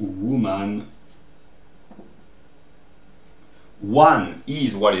woman. One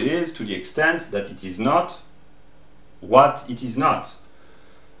is what it is to the extent that it is not what it is not.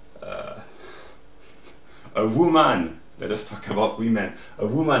 A woman, let us talk about women. A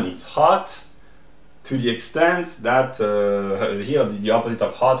woman is hot to the extent that here the opposite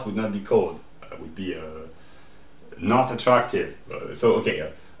of hot would not be cold, would be not attractive. So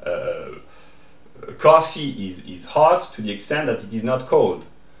okay, coffee is hot to the extent that it is not cold.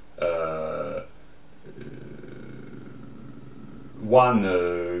 One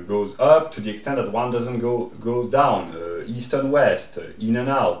goes up to the extent that one doesn't goes down. East and west, in and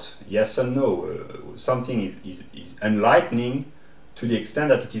out, yes and no. Something is enlightening to the extent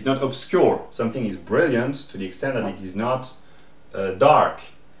that it is not obscure. Something is brilliant to the extent that it is not dark.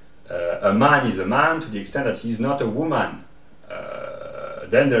 A man is a man to the extent that he is not a woman.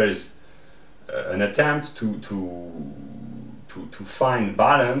 Then there is an attempt to find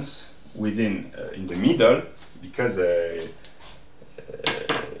balance within in the middle, because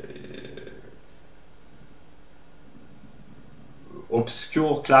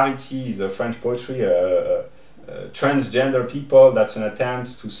obscure clarity is a French poetry. Transgender people, that's an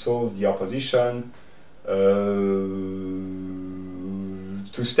attempt to solve the opposition.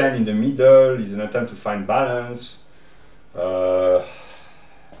 To stand in the middle is an attempt to find balance.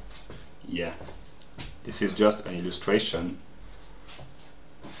 Yeah, this is just an illustration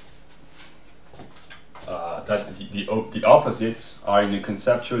that the opposites are in a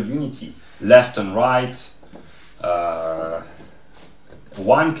conceptual unity. Left and right.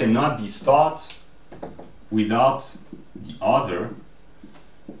 One cannot be thought without the other.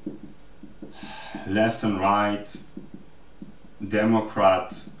 Left and right,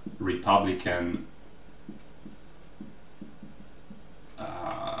 Democrat, Republican,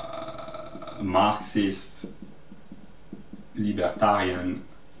 Marxist, Libertarian,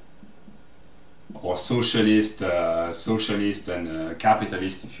 or socialist, socialist and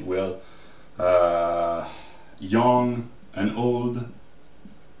capitalist, if you will, young and old.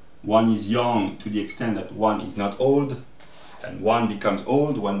 One is young to the extent that one is not old, and one becomes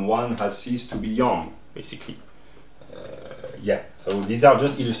old when one has ceased to be young, basically. Yeah, so these are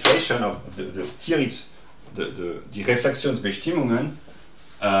just illustration of here it's the Reflexionsbestimmungen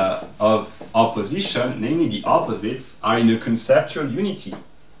of opposition, namely the opposites are in a conceptual unity.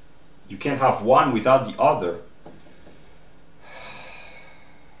 You can't have one without the other.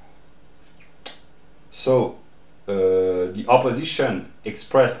 So the opposition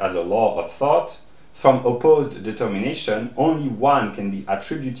expressed as a law of thought, from opposed determination, only one can be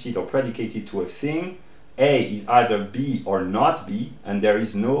attributed or predicated to a thing. A is either B or not B, and there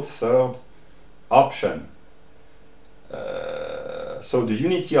is no third option. So the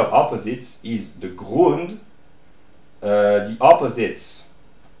unity of opposites is the Grund. The opposites,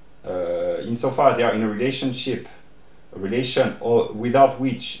 insofar as they are in a relation without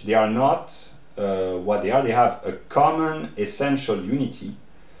which they are not what they are, they have a common essential unity,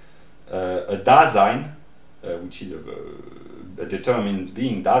 a Dasein, which is a determined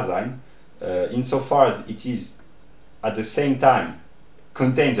being, Dasein, insofar as it is at the same time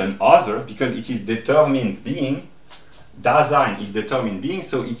contains an other, because it is determined being. Dasein is determined being,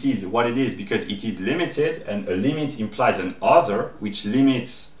 so it is what it is because it is limited, and a limit implies an other, which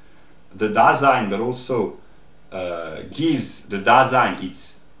limits the Dasein, but also gives the Dasein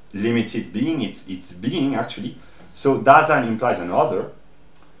its limited being, its being actually. So Dasein implies an other.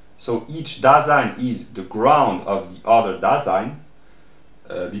 So each Dasein is the ground of the other Dasein,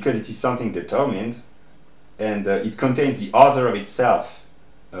 because it is something determined, and it contains the other of itself,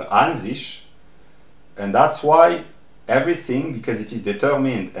 an sich, and that's why everything, because it is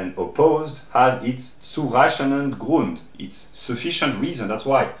determined and opposed, has its zureichenden Grund, its sufficient reason. That's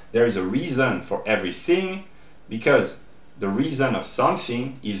why there is a reason for everything, because the reason of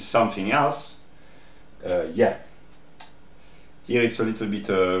something is something else. Yeah. Here it's a little bit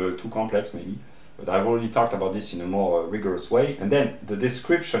too complex maybe, but I've already talked about this in a more rigorous way. And then the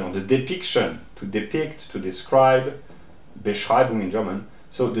description or the depiction, to depict, to describe, Beschreibung in German.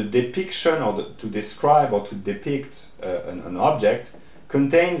 So the depiction or to describe or to depict an object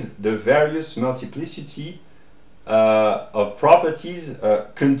contains the various multiplicity of properties,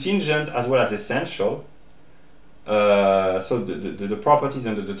 contingent as well as essential. So the properties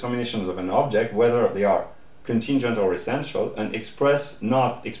and the determinations of an object, whether they are contingent or essential, and expresses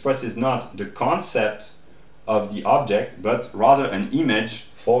not the concept of the object, but rather an image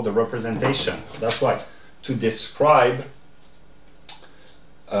for the representation. That's why to describe,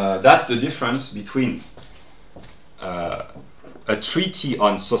 that's the difference between a a treatise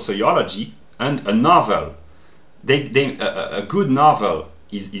on sociology and a novel. A good novel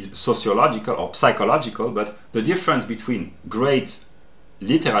is sociological or psychological, but the difference between great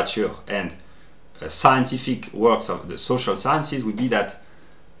literature and scientific works of the social sciences would be that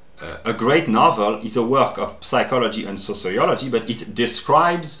a great novel is a work of psychology and sociology, but it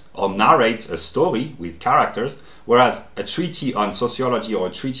describes or narrates a story with characters, whereas a treatise on sociology or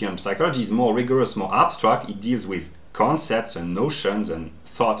a treatise on psychology is more rigorous, more abstract. It deals with concepts and notions and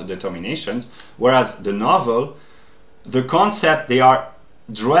thought determinations, whereas the novel, the concept, they are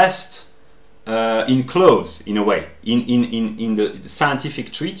dressed in clothes, in a way. In the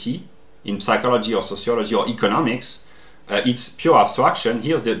scientific treatise, in psychology or sociology or economics, it's pure abstraction.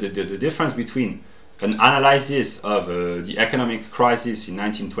 Here's the difference between an analysis of the economic crisis in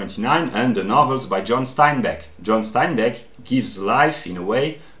 1929 and the novels by John Steinbeck. John Steinbeck gives life, in a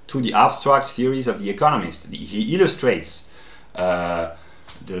way, to the abstract theories of the economist. He illustrates the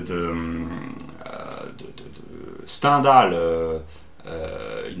Stendhal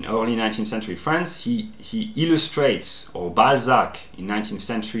in early 19th century France. He illustrates, or Balzac in 19th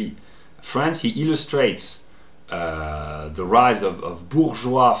century France, he illustrates the rise of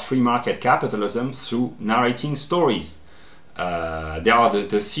bourgeois free market capitalism through narrating stories. They are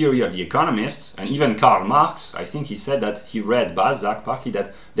the theory of the economists, and even Karl Marx, I think he said that he read Balzac partly,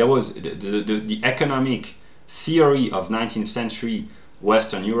 that there was the economic theory of 19th century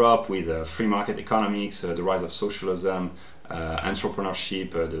Western Europe with free market economics, the rise of socialism,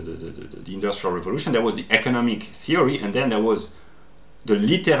 entrepreneurship, the Industrial Revolution. There was the economic theory, and then there was the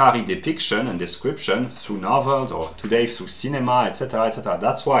literary depiction and description through novels, or today through cinema, etc., etc.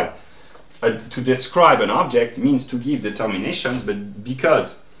 That's why to describe an object means to give determinations, but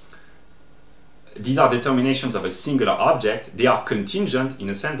because these are determinations of a singular object, they are contingent in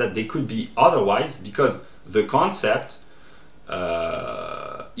a sense that they could be otherwise, because the concept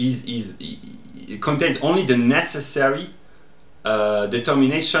it contains only the necessary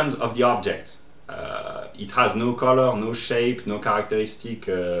determinations of the object. It has no color, no shape, no characteristic,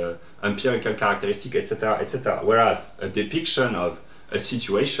 empirical characteristic, etc., etc. Whereas a depiction of a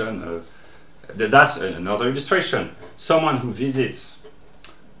situation, that's another illustration. Someone who visits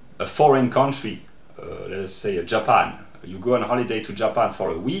a foreign country, let us say Japan, you go on holiday to Japan for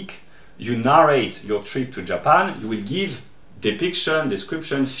a week, you narrate your trip to Japan, you will give depiction,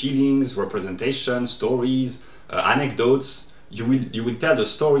 description, feelings, representation, stories, anecdotes. You will tell the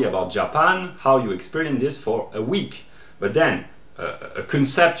story about Japan, how you experience this for a week. But then, a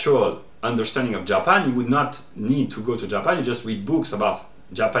conceptual understanding of Japan, you would not need to go to Japan. You just read books about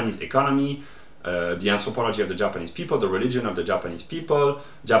Japanese economy, the anthropology of the Japanese people, the religion of the Japanese people,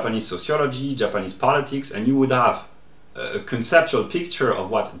 Japanese sociology, Japanese politics, and you would have a conceptual picture of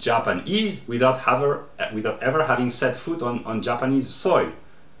what Japan is without ever having set foot on Japanese soil.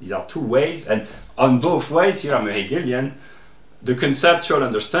 These are two ways, and on both ways, here I'm a Hegelian, the conceptual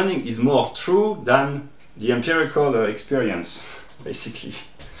understanding is more true than the empirical experience, basically.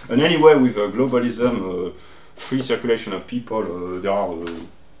 And anyway, with globalism, free circulation of people, there are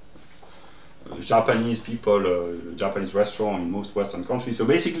Japanese people, Japanese restaurants in most Western countries. So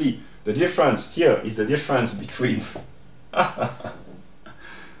basically, the difference here is the difference between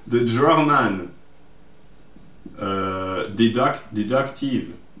the German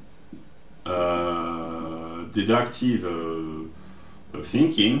deductive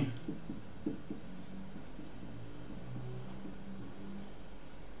thinking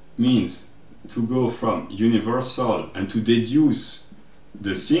means to go from universal and to deduce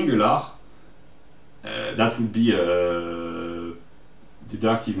the singular. That would be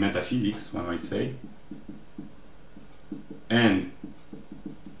deductive metaphysics, one might say. And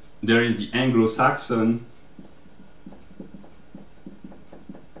there is the Anglo-Saxon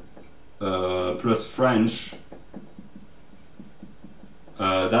plus French.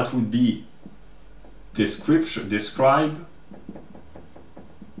 That would be describe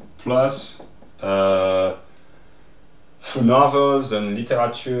plus through novels and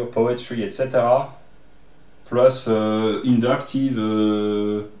literature, poetry, etc. plus inductive,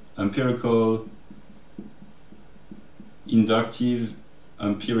 inductive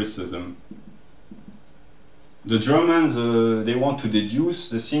empiricism. The Germans, they want to deduce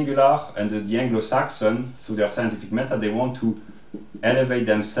the singular, and the Anglo-Saxon, through their scientific method, they want to elevate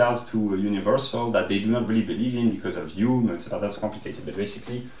themselves to a universal that they do not really believe in because of Hume, etc. That's complicated, but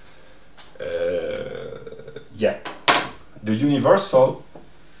basically, yeah. The universal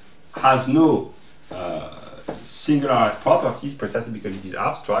has no singularized properties precisely because it is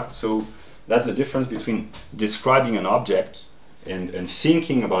abstract, so that's the difference between describing an object and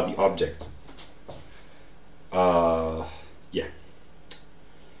thinking about the object. Yeah.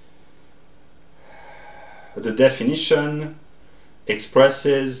 the definition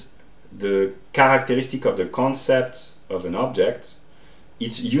expresses the characteristic of the concept of an object,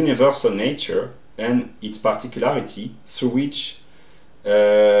 its universal nature and its particularity through which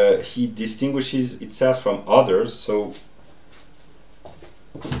he distinguishes itself from others. So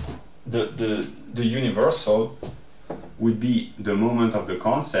the universal would be the moment of the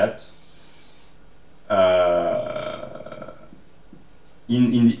concept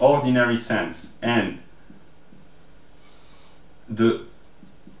in the ordinary sense, and the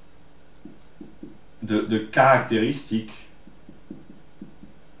characteristic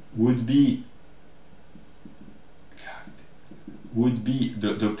would be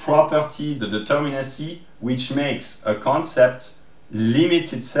the properties, the determinacy which makes a concept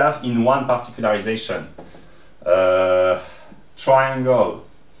limits itself in one particularization. Triangle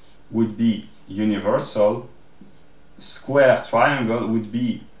would be universal, square triangle would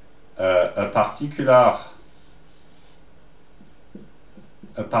be a particular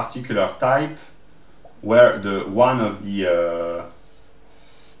type where one of the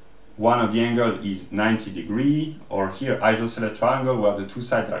angles is 90 degrees, or here isosceles triangle where the two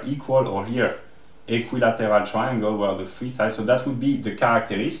sides are equal, or here equilateral triangle where the three sides. So that would be the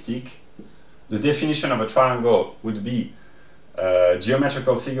characteristic. The definition of a triangle would be a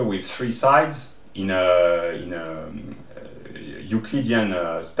geometrical figure with three sides in a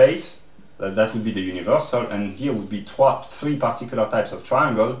Euclidean space. That would be the universal, and here would be three particular types of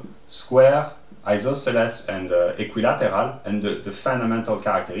triangle: square, isosceles, and equilateral. And the fundamental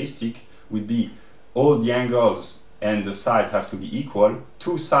characteristic would be all the angles and the sides have to be equal,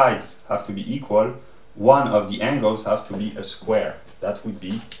 two sides have to be equal, one of the angles have to be a square. That would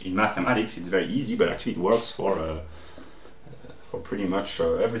be, in mathematics, it's very easy, but actually it works for pretty much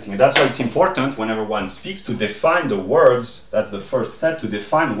everything. And that's why it's important whenever one speaks to define the words. That's the first step, to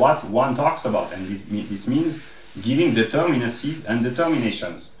define what one talks about. And this means giving determinacies and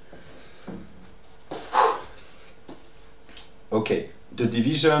determinations. Okay, the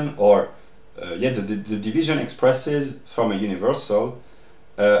division, or the division expresses from a universal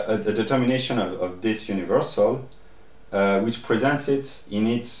a determination of this universal, which presents it in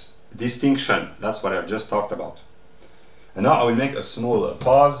its distinction. That's what I've just talked about. And now I will make a small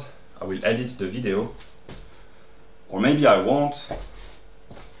pause. I will edit the video, or maybe I won't.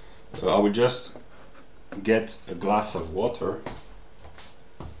 So I will just get a glass of water.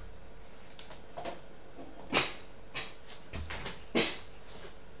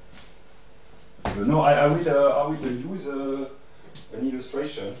 No, I will use an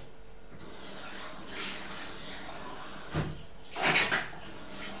illustration.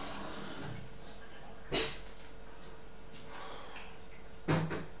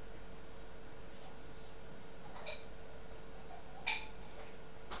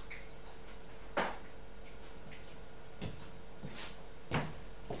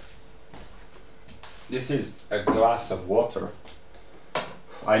 This is a glass of water.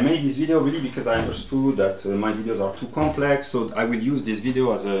 I made this video really because I understood that my videos are too complex, so I will use this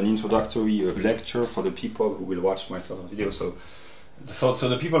video as an introductory lecture for the people who will watch my further videos. So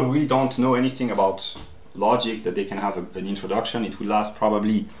the people who really don't know anything about logic, that they can have an introduction. It will last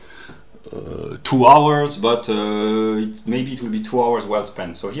probably 2 hours, but maybe it will be 2 hours well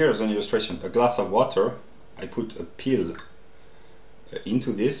spent. So here's an illustration: a glass of water. I put a pill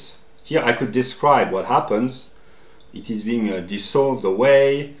into this. Here I could describe what happens. It is being dissolved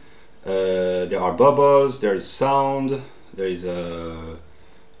away. There are bubbles, there is sound, there is the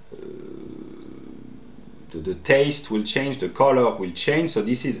taste will change, the color will change. So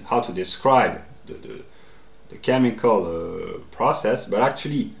this is how to describe the chemical process. But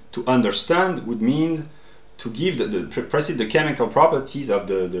actually, to understand would mean to give the chemical properties of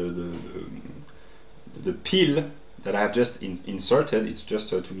the pill that I have just inserted. It's just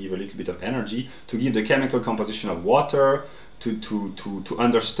to give a little bit of energy, to give the chemical composition of water, to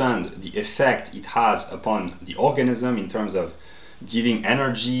understand the effect it has upon the organism in terms of giving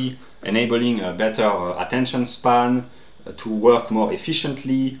energy, enabling a better attention span, to work more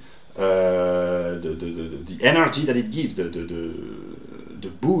efficiently, the energy that it gives,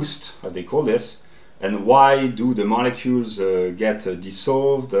 the boost, as they call this, and why do the molecules get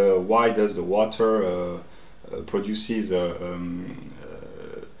dissolved, why does the water produces the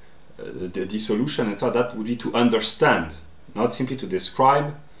dissolution, and so that would be to understand, not simply to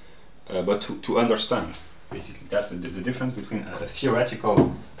describe, but to understand. Basically, that's the difference between a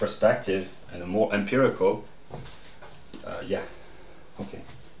theoretical perspective and a more empirical. Yeah. Okay.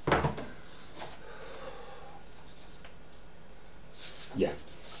 Yeah.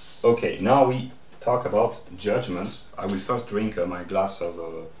 Okay. Now we talk about judgments. I will first drink my glass of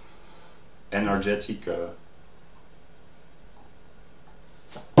energetic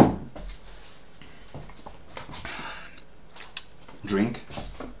drink.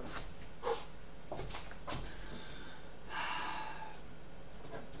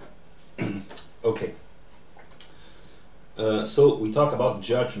 Okay. So we talk about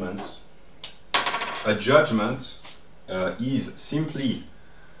judgments. A judgment is simply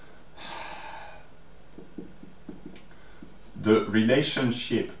the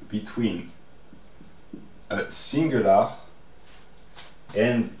relationship between a singular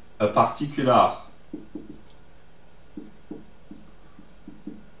and a particular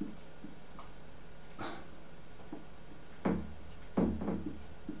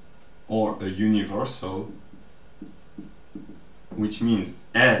or a universal, which means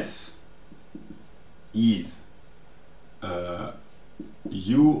S is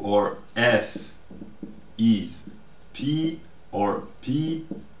U or S is P or P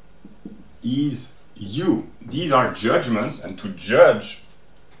is U. These are judgments, and to judge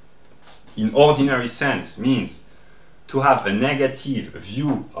in ordinary sense means to have a negative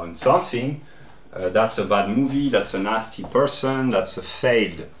view on something. That's a bad movie, that's a nasty person, that's a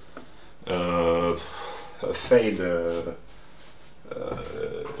failed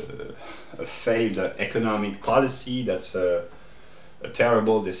economic policy, that's a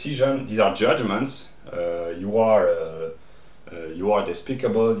terrible decision. These are judgments. You are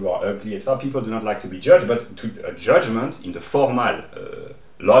despicable, you are ugly, etc. People do not like to be judged, but a judgment in the formal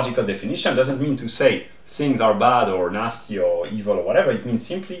logical definition doesn't mean to say things are bad or nasty or evil or whatever. It means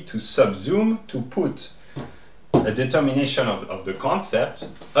simply to subsume, to put a determination of the concept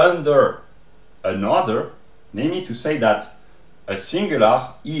under another, namely to say that a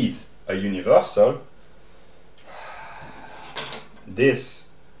singular is a universal. This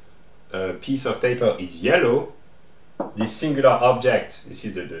piece of paper is yellow. This singular object,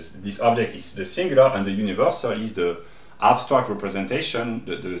 this object is the singular, and the universal is the abstract representation,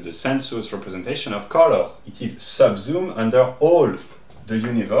 the sensuous representation of color. It is subsumed under all the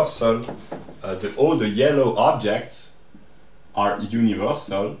universal. All the yellow objects are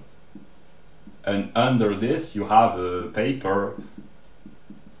universal, and under this you have a paper,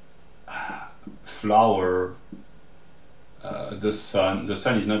 flower, the sun. The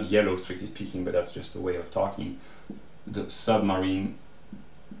sun is not yellow strictly speaking, but that's just a way of talking. The submarine,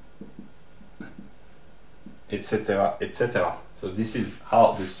 etc., etc. So this is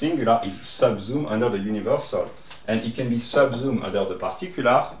how the singular is subsumed under the universal, and it can be subsumed under the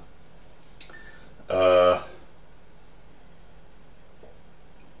particular.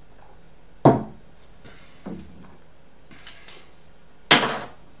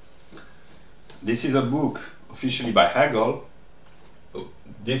 This is a book officially by Hegel.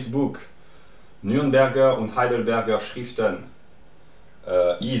 This book, Nürnberger und Heidelberger Schriften,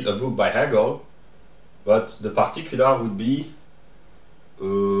 is a book by Hegel, but the particular would be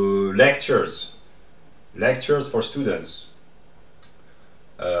lectures for students.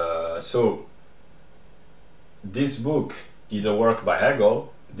 So this book is a work by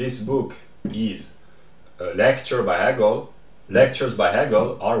Hegel. This book is a lecture by Hegel. Lectures by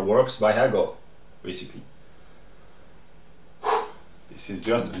Hegel are works by Hegel, basically. This is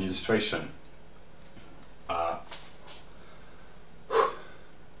just an illustration.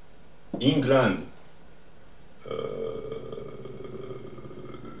 England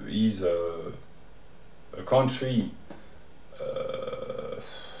is a country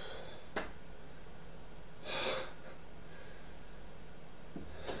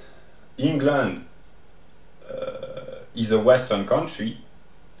England is a Western country.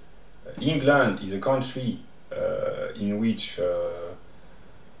 England is a country in which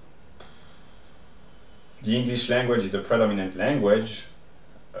the English language is the predominant language,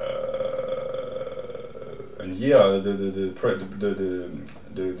 and here the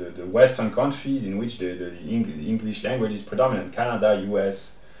Western countries in which the English language is predominant: Canada,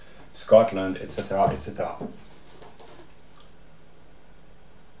 US, Scotland, etc., etc.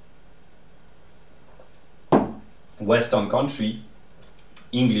 Western country,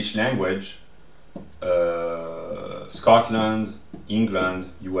 English language, Scotland, England,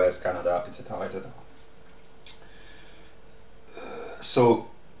 US, Canada, etc., etc. So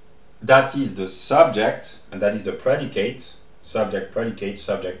that is the subject, and that is the predicate, subject, predicate,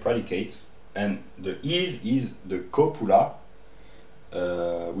 subject, predicate, and the is the copula,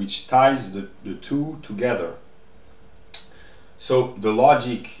 which ties the two together. So the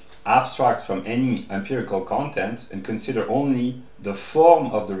logic abstracts from any empirical content and consider only the form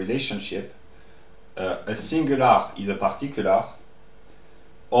of the relationship. A singular is a particular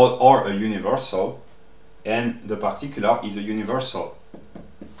or a universal, and the particular is a universal.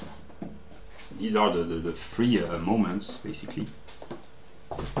 These are the three moments, basically,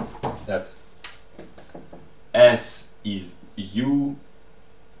 that S is U,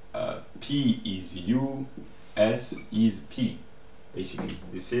 P is U, S is P. Basically,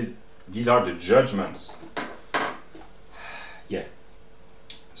 these are the judgments. Yeah.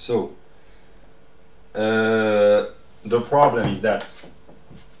 So the problem is that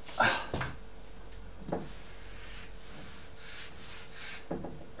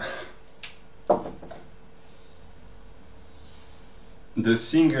the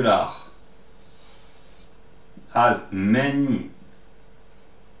singular has many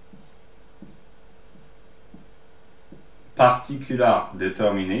particular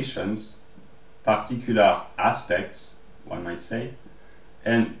determinations, particular aspects, one might say,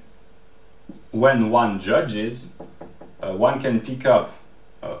 and when one judges, one can pick up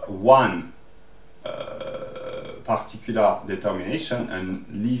one particular determination and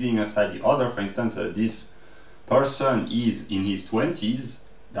leaving aside the other. For instance, this person is in his 20s,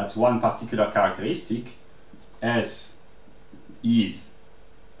 that's one particular characteristic. S is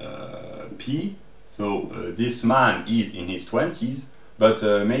P, so this man is in his 20s, but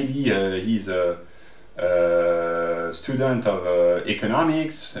maybe he's a student of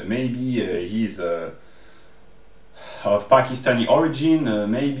economics, maybe he's of Pakistani origin,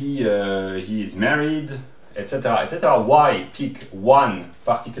 maybe he is married, etc., etc. Why pick one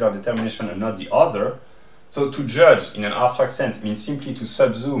particular determination and not the other? So to judge in an abstract sense means simply to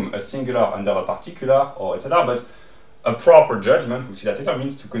subsume a singular under a particular, or etc. But a proper judgment, we'll see that later,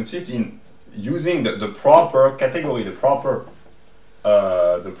 means to consist in using the proper category, the proper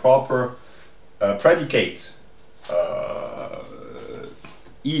predicate.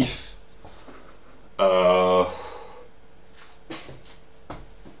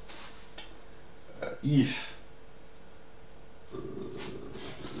 If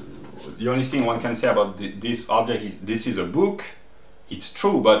the only thing one can say about this object is this is a book, it's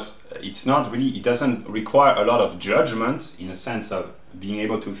true, but it's not really, it doesn't require a lot of judgment in a sense of being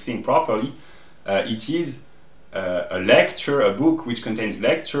able to think properly. It is a lecture, a book which contains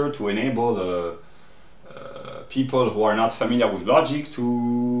lecture to enable people who are not familiar with logic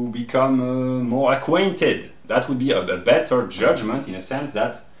to become more acquainted. That would be a better judgment in a sense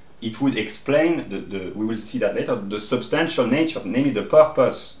that it would explain, we will see that later, the substantial nature, namely the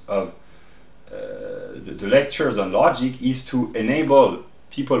purpose of the lectures on logic is to enable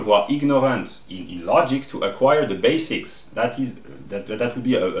people who are ignorant in logic to acquire the basics. That would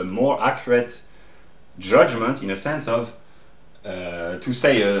be a more accurate judgment in a sense of to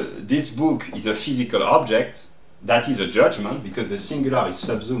say this book is a physical object. That is a judgment because the singular is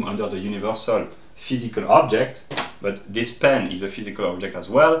subsumed under the universal physical object, but this pen is a physical object as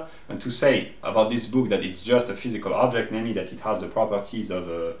well. And to say about this book that it's just a physical object, namely that it has the properties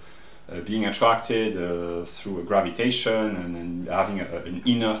of being attracted through gravitation and having an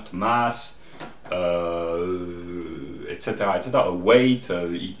inert mass, etc., etc., a weight,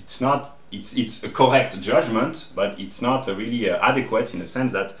 it's a correct judgment, but it's not really adequate in the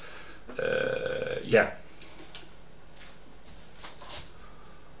sense that, yeah.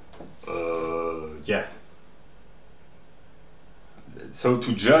 Yeah. So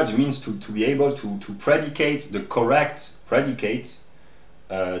to judge means to be able to predicate the correct predicate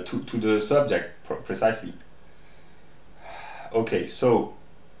to the subject precisely. Okay, so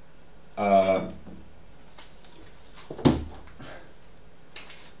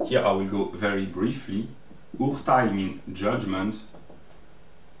here I will go very briefly. Urteil means judgment.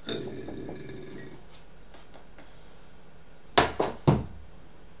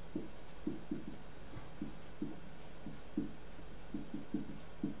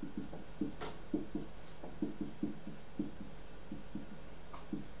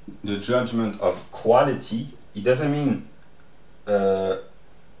 The judgment of quality, it doesn't mean good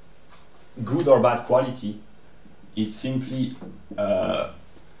or bad quality. It's simply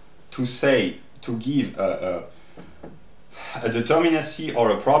to say, to give a determinacy or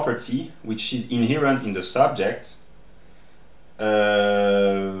a property which is inherent in the subject.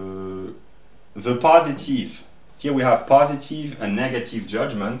 The positive, here we have positive and negative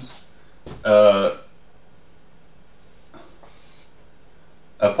judgment.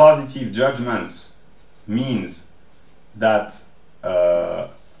 A positive judgment means that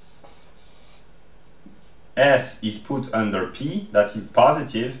S is put under P, that is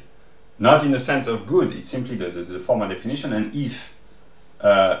positive, not in the sense of good, it's simply the formal definition, and if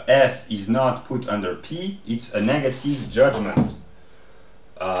S is not put under P, it's a negative judgment.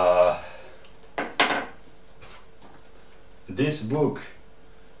 This book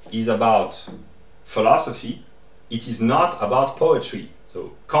is about philosophy, it is not about poetry.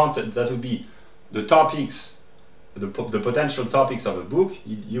 So content, that would be the topics, the potential topics of a book.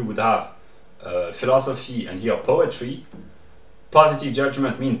 You would have philosophy and here poetry, positive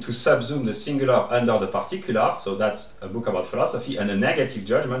judgment means to subsume the singular under the particular, so that's a book about philosophy, and a negative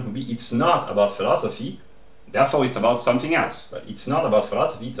judgment would be it's not about philosophy, therefore it's about something else. But it's not about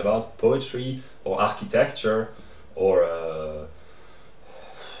philosophy, it's about poetry or architecture or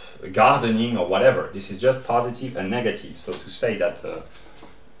gardening or whatever. This is just positive and negative. So to say that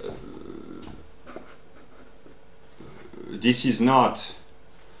this is not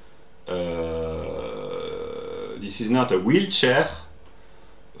a wheelchair,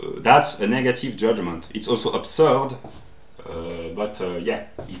 that's a negative judgment. It's also absurd, but yeah,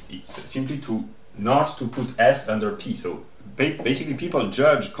 it's simply not to put S under P. So basically people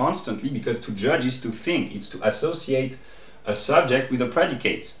judge constantly because to judge is to think, it's to associate a subject with a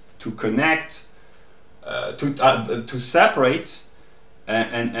predicate, to connect, to separate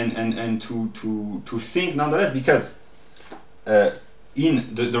and to think nonetheless, because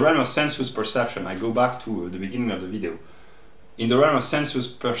in the realm of sensuous perception, I go back to the beginning of the video, in the realm of sensuous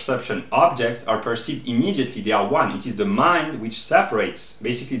perception, objects are perceived immediately, they are one. It is the mind which separates.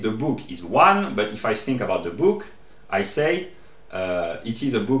 Basically the book is one, but if I think about the book, I say it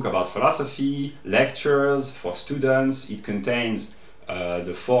is a book about philosophy, lectures for students, it contains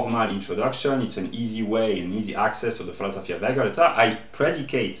the formal introduction, it's an easy way, an easy access to the philosophy of Hegel, etc. I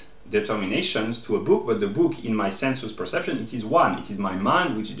predicate determinations to a book, but the book in my sensuous perception, it is one. It is my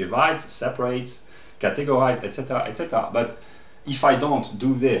mind which divides, separates, categorizes, etc., etc. But if I don't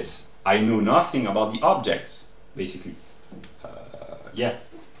do this, I know nothing about the objects, basically. Yeah.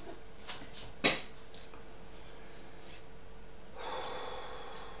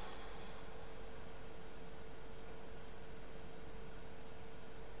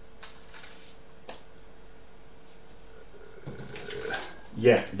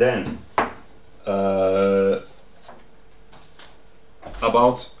 Yeah, then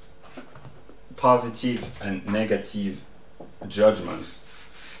about positive and negative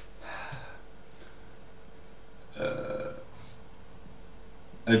judgments. A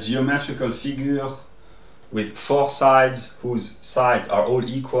geometrical figure with four sides whose sides are all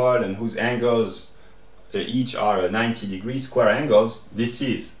equal and whose angles each are 90 degrees square angles, this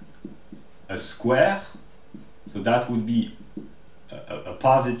is a square, so that would be a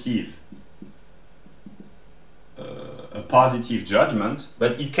positive judgment,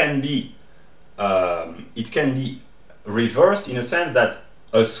 but it can be reversed in a sense that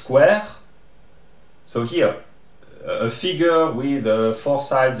a square, so here a figure with four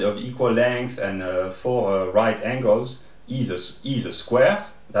sides of equal length and four right angles is a square,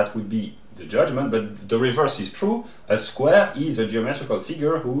 that would be the judgment, but the reverse is true. A square is a geometrical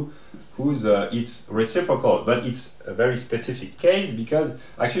figure whose it's reciprocal, but it's a very specific case, because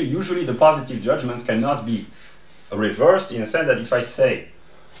actually usually the positive judgments cannot be reversed, in a sense that if I say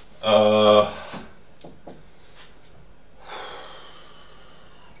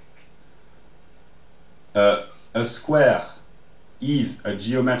a square is a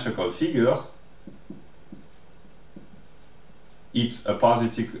geometrical figure, it's a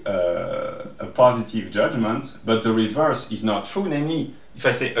positive judgment, but the reverse is not true. Namely, if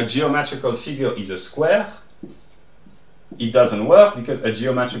I say a geometrical figure is a square, it doesn't work because a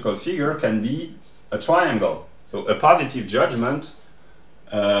geometrical figure can be a triangle. So a positive judgment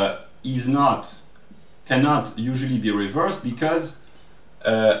cannot usually be reversed because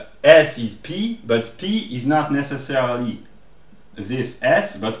S is P, but P is not necessarily this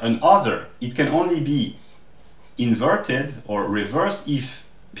S, but another. It can only be inverted or reversed if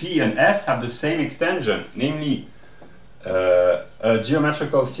P and S have the same extension, namely a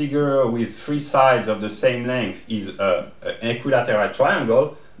geometrical figure with three sides of the same length is an equilateral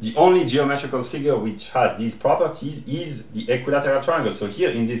triangle. The only geometrical figure which has these properties is the equilateral triangle. So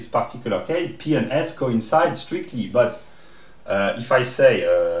here in this particular case, P and S coincide strictly, but if I say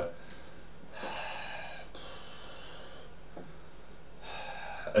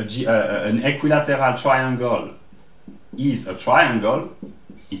an equilateral triangle is a triangle,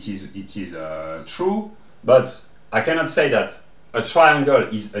 it is true, but I cannot say that a triangle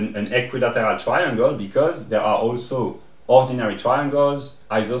is an equilateral triangle, because there are also ordinary triangles,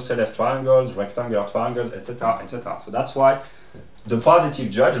 isosceles triangles, rectangular triangles, etc., etc. So that's why the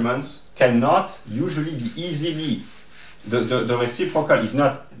positive judgments cannot usually be easily, the reciprocal is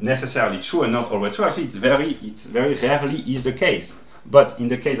not necessarily true and not always true. Actually, it's very rarely is the case. But in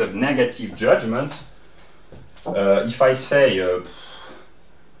the case of negative judgment, if I say a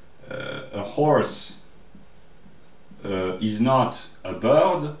horse is not a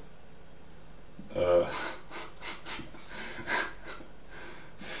bird,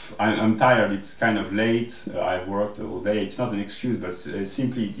 I'm tired, it's kind of late, I've worked all day. It's not an excuse, but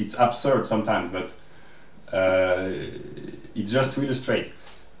simply it's absurd sometimes, but it's just to illustrate.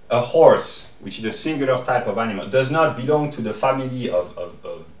 A horse, which is a singular type of animal, does not belong to the family of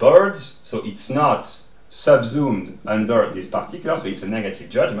birds, so it's not subsumed under this particular, so it's a negative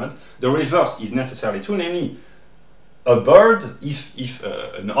judgment. The reverse is necessarily true, namely, a bird, if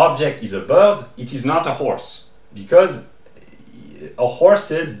an object is a bird, it is not a horse, because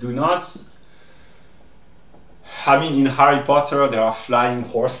horses do not... I mean, in Harry Potter there are flying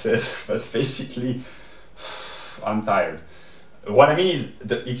horses, but basically, I'm tired. What I mean is,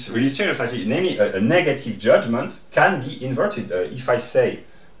 it's really serious actually, namely a negative judgment can be inverted. If I say,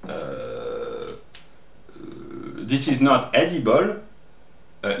 this is not edible,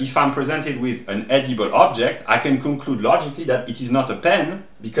 if I'm presented with an edible object, I can conclude logically that it is not a pen,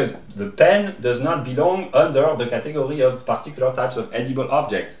 because the pen does not belong under the category of particular types of edible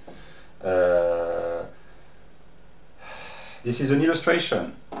object. This is an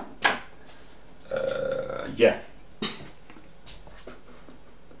illustration. Yeah.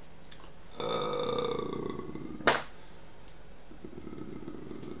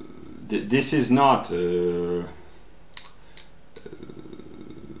 This is not...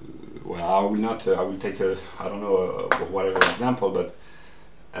 well, I will not. I will take a, I don't know, whatever example, but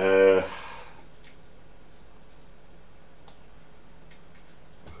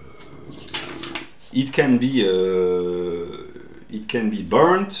it can be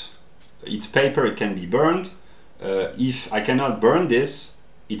burnt. It's paper. It can be burnt. If I cannot burn this,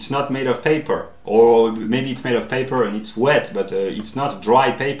 it's not made of paper, or maybe it's made of paper and it's wet, but it's not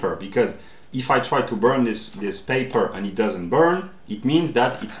dry paper, because if I try to burn this paper and it doesn't burn, it means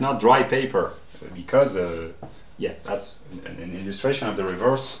that it's not dry paper, because yeah, that's an illustration of the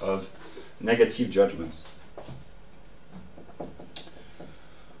reverse of negative judgments.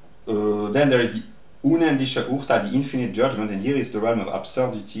 Then there is the unendliche Urteil, the infinite judgment, and here is the realm of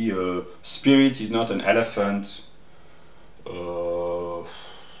absurdity. Spirit is not an elephant.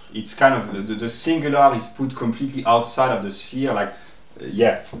 It's kind of the singular is put completely outside of the sphere, like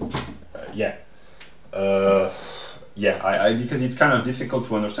yeah. Because it's kind of difficult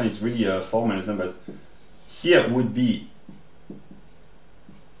to understand. It's really a formalism, but here would be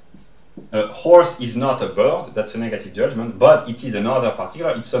a horse is not a bird. That's a negative judgment, but it is another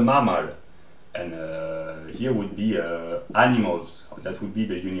particular. It's a mammal, and here would be animals. That would be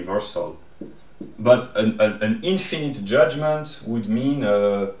the universal. But an infinite judgment would mean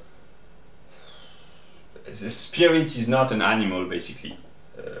the spirit is not an animal, basically.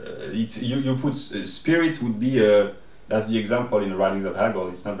 You put spirit would be that's the example in the writings of Hegel.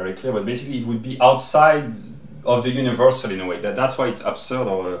 It's not very clear, but basically it would be outside of the universal in a way. That's why it's absurd.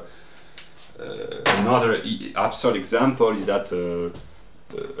 Or another absurd example is that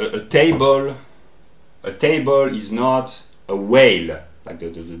a table is not a whale, like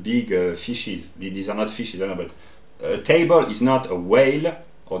the big fishes. These are not fishes, I know, but a table is not a whale,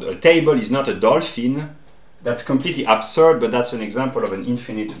 or a table is not a dolphin. That's completely absurd, but that's an example of an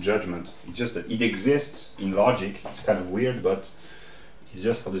infinite judgment. It's just that it exists in logic. It's kind of weird, but it's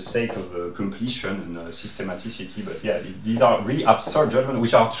just for the sake of completion and systematicity. But yeah, these are really absurd judgments,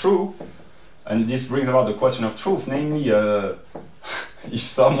 which are true, and this brings about the question of truth. Namely, if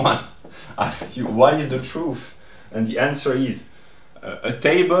someone asks you, what is the truth? And the answer is, a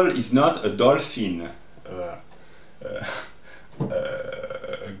table is not a dolphin.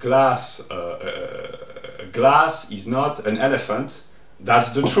 Glass is not an elephant.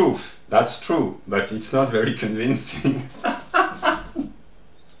 That's the truth. That's true, but it's not very convincing.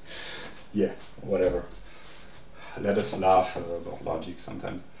 Yeah, whatever. Let us laugh about logic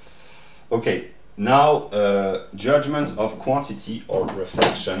sometimes. Okay, now judgments of quantity or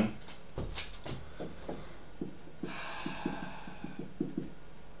reflection.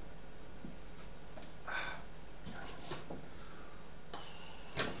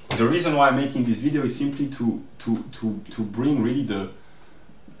 The reason why I'm making this video is simply to bring really the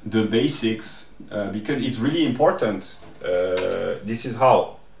basics, because it's really important. This is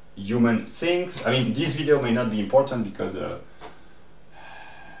how human thinks. I mean, this video may not be important because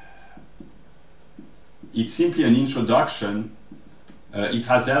it's simply an introduction. It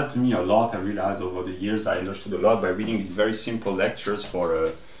has helped me a lot. I realized over the years I understood a lot by reading these very simple lectures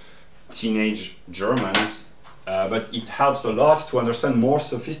for teenage Germans. But it helps a lot to understand more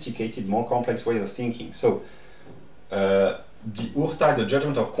sophisticated, more complex ways of thinking. So, the Urteil, the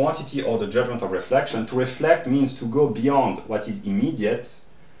judgment of quantity or the judgment of reflection, to reflect means to go beyond what is immediate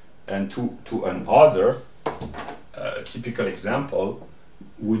and to another. A typical example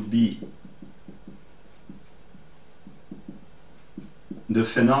would be the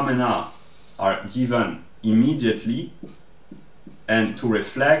phenomena are given immediately, and to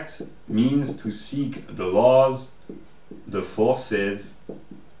reflect means to seek the laws, the forces,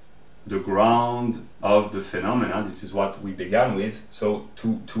 the ground of the phenomena. This is what we began with. So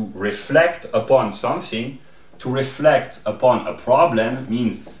to reflect upon something, to reflect upon a problem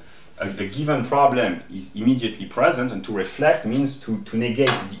means a given problem is immediately present, and to reflect means to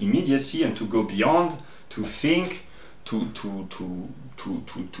negate the immediacy and to go beyond, to think,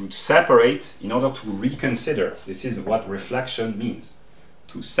 to separate in order to reconsider. This is what reflection means.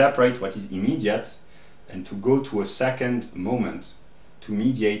 To separate what is immediate and to go to a second moment, to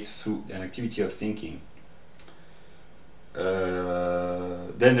mediate through an activity of thinking.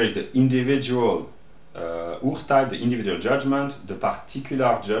 Then there is the individual Urteil, the individual judgment, the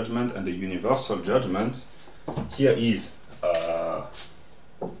particular judgment, and the universal judgment. Here is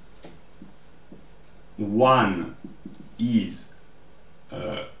one is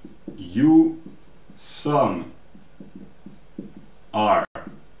you, some are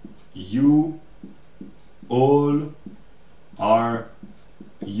you, all are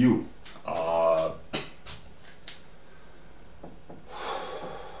you.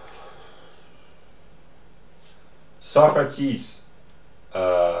 Socrates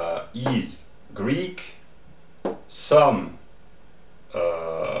is Greek. Some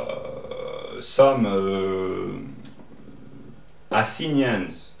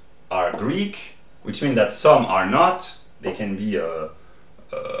Athenians are Greek, which means that some are not. They can be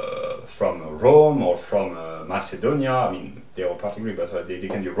from Rome or from Macedonia. I mean, they are particularly, but they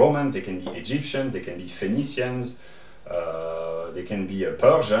can be Romans, they can be Egyptians, they can be Phoenicians, they can be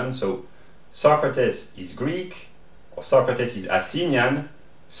Persian. So Socrates is Greek, or Socrates is Athenian.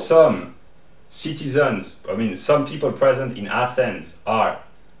 Some citizens, I mean, some people present in Athens are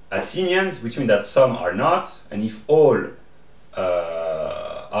Athenians, which means that some are not. And if all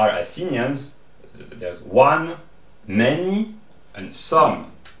are Athenians, there's one, many, and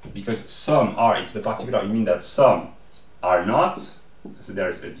some. Because some are, it's the particular, you mean that some are not, so there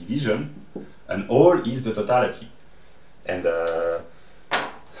is a division, and all is the totality. And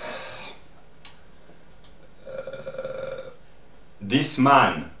this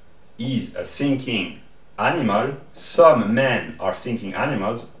man is a thinking animal. Some men are thinking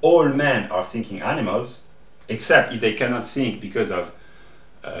animals. All men are thinking animals, except if they cannot think because of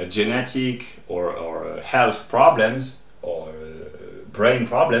genetic or health problems or brain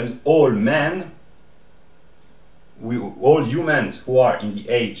problems. All men, all humans who are in the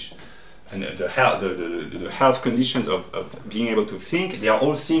age and the health conditions of being able to think, they are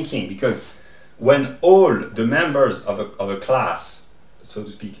all thinking, because when all the members of a class, so to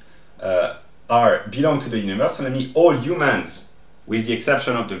speak, belong to the universal, I mean all humans, with the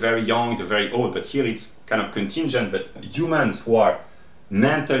exception of the very young, the very old, but here it's kind of contingent, but humans who are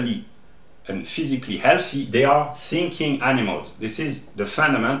mentally and physically healthy, they are thinking animals. This is the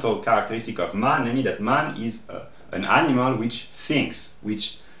fundamental characteristic of man, namely that man is an animal which thinks,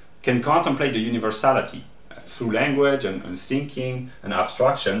 which can contemplate the universality through language and thinking and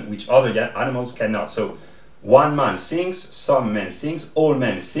abstraction, which other animals cannot. So one man thinks, some men think, all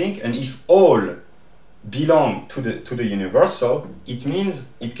men think, and if all belong to the universal, it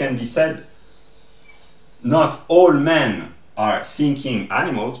means it can be said not all men are thinking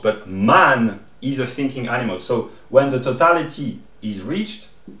animals, but man is a thinking animal. So when the totality is reached,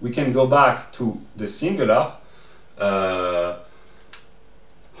 we can go back to the singular.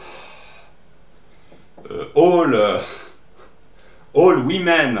 All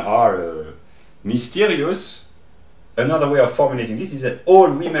women are mysterious. Another way of formulating this is that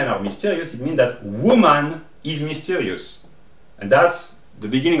all women are mysterious. It means that woman is mysterious. And that's the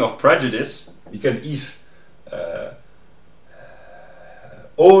beginning of prejudice, because if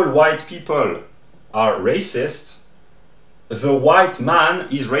all white people are racist, the white man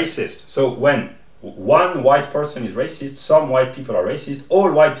is racist. So when one white person is racist, some white people are racist,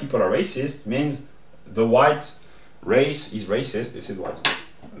 all white people are racist, means the white race is racist. This is what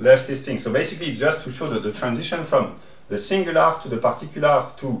leftist think. So basically it's just to show that the transition from the singular to the particular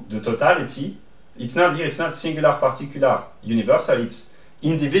to the totality, it's not here, it's not singular, particular, universal, it's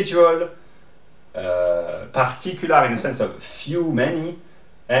individual, particular in the sense of few, many,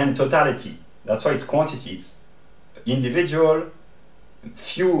 and totality. That's why it's quantity. It's individual,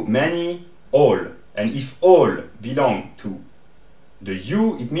 few, many, all. And if all belong to the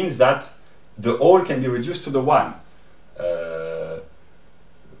you, it means that the all can be reduced to the one.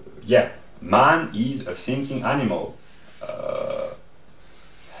 Yeah, man is a thinking animal.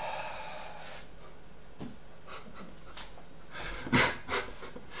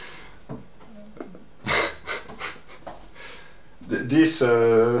 this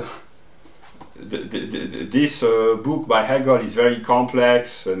book by Hegel is very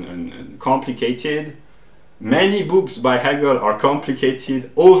complex and complicated. Many books by Hegel are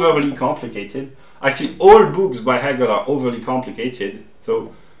complicated, overly complicated. Actually, all books by Hegel are overly complicated.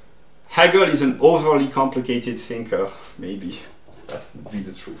 So Hegel is an overly complicated thinker, maybe. That would be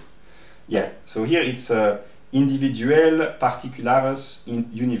the truth. Yeah, so here it's individuell, particulares,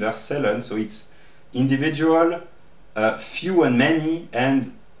 universellen. So it's individual, few and many,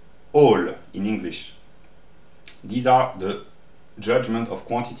 and all in English. These are the judgment of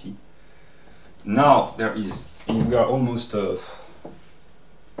quantity. Now there is, and we are almost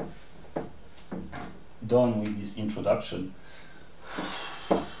done with this introduction.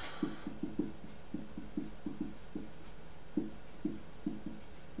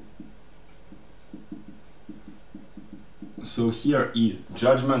 So here is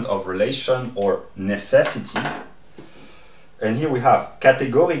judgment of relation or necessity. And here we have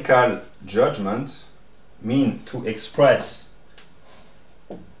categorical judgment, mean to express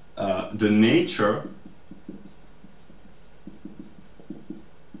the nature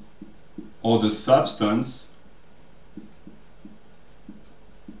or the substance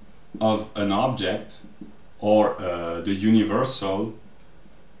of an object, or the universal,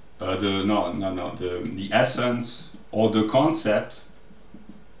 the essence or the concept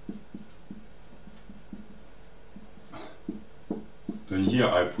and here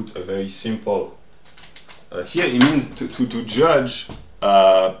I put a very simple here it means to judge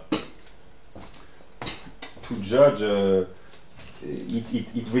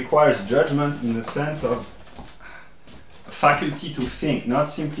it requires judgment in the sense of faculty to think, not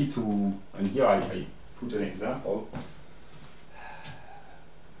simply to, and here I put an example.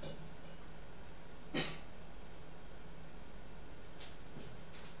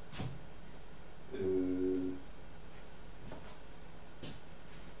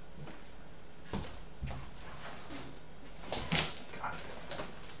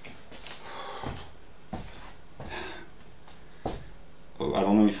 I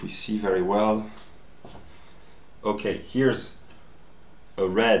don't know if we see very well. Okay, here's a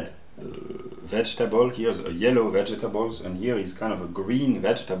red vegetable, here's a yellow vegetables, and here is kind of a green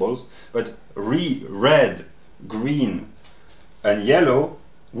vegetables. But red, green, and yellow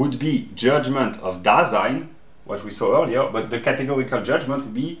would be judgment of Dasein, what we saw earlier, but the categorical judgment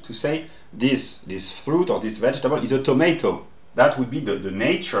would be to say this fruit or this vegetable is a tomato. That would be the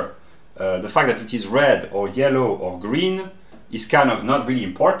nature. The fact that it is red or yellow or green is kind of not really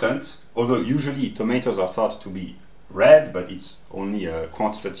important, although usually tomatoes are thought to be red, but it's only a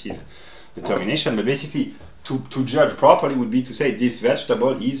quantitative determination. But basically, to judge properly would be to say this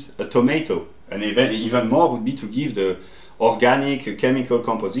vegetable is a tomato, and even more would be to give the organic, chemical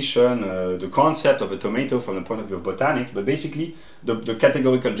composition, the concept of a tomato from the point of view of botanics. But basically, the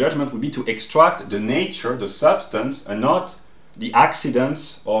categorical judgment would be to extract the nature, the substance, and not the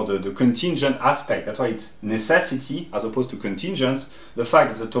accidents or the contingent aspect. That's why it's necessity as opposed to contingence. The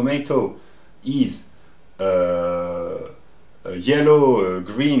fact that the tomato is yellow,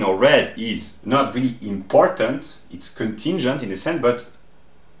 green or red is not really important. It's contingent in a sense, but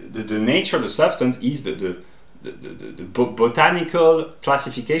the nature, the substance is the botanical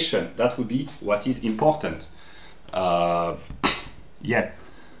classification. That would be what is important. Yeah.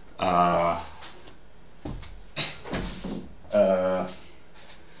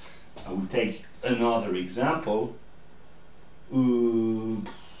 I will take another example.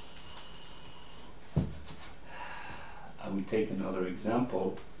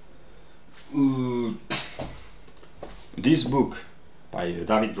 This book by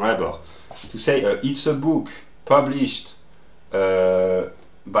David Graeber, to say it's a book published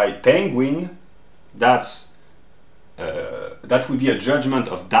by Penguin, that would be a judgment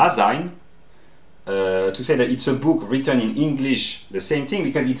of Dasein. To say that it's a book written in English, the same thing,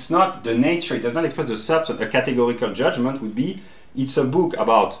 because it's not the nature, it does not express the substance. A categorical judgment would be it's a book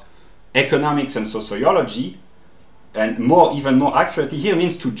about economics and sociology, and even more accurately here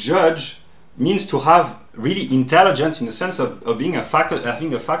means to judge, means to have really intelligence in the sense of being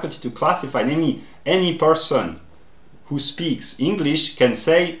having a faculty to classify. Namely, any person who speaks English can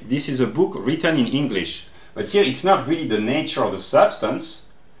say this is a book written in English. But here it's not really the nature or the substance,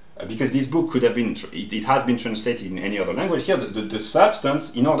 because this book could have been, it has been translated in any other language. Here the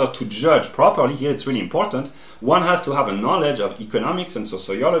substance, in order to judge properly, here it's really important, one has to have a knowledge of economics and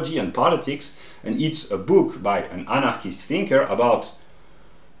sociology and politics, and it's a book by an anarchist thinker about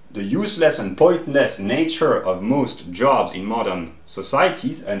the useless and pointless nature of most jobs in modern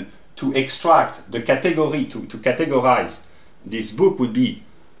societies. And to extract the category, to categorize this book would be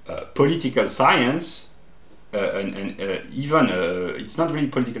political science, even it's not really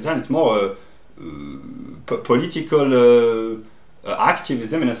political science, it's more political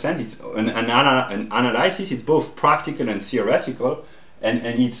activism in a sense. It's an analysis, it's both practical and theoretical, and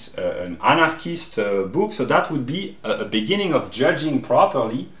it's an anarchist book, so that would be a beginning of judging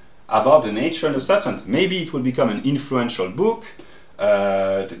properly about the nature and the substance. Maybe it will become an influential book.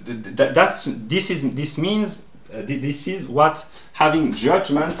 This is what having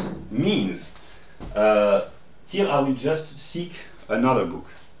judgment means. Here I will just seek another book.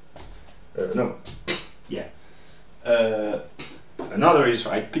 Another is,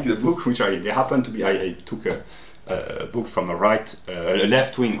 I picked a book which they happen to be, I took a book from a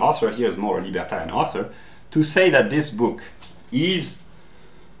left-wing author, here is more a libertarian author, to say that this book is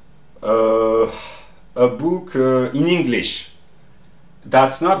a book in English.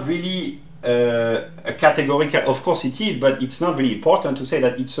 That's not really a categorical, of course it is, but it's not really important to say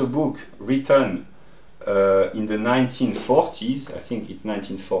that it's a book written in the 1940s, I think it's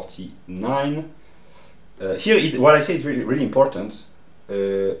 1949. Here, what I say is really, really important.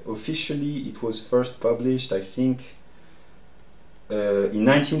 Officially, it was first published, I think, in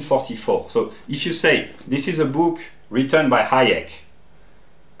 1944. So, if you say this is a book written by Hayek,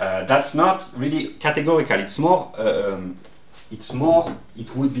 that's not really categorical. It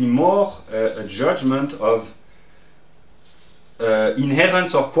would be more a judgment of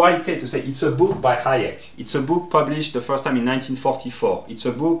inherence or quality to say it's a book by Hayek. It's a book published the first time in 1944. It's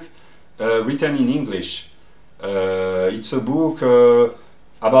a book written in English. It's a book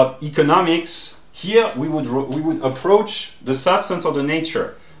about economics. Here we would approach the substance or the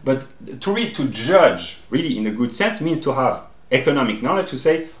nature. But to judge, really in a good sense, means to have economic knowledge, to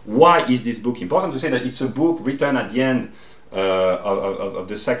say why is this book important, to say that it's a book written at the end of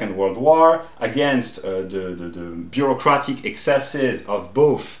the Second World War against the bureaucratic excesses of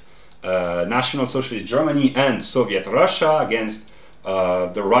both National Socialist Germany and Soviet Russia, against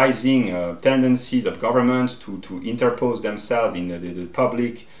the rising tendencies of governments to interpose themselves in the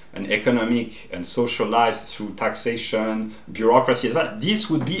public and economic and social life through taxation, bureaucracy. This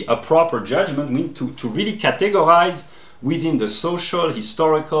would be a proper judgment, mean to really categorize within the social,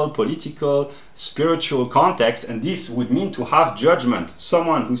 historical, political, spiritual context, and this would mean to have judgment.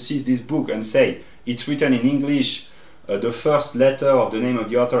 Someone who sees this book and say, it's written in English, the first letter of the name of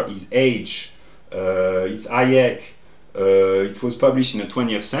the author is H, it's Hayek, it was published in the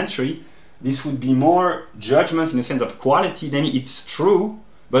 20th century, this would be more judgment in the sense of quality. Then it's true,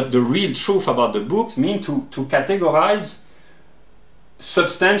 but the real truth about the books mean to categorize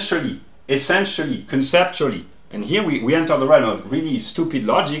substantially, essentially, conceptually. And here we enter the realm of really stupid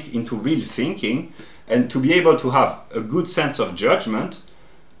logic into real thinking, and to be able to have a good sense of judgment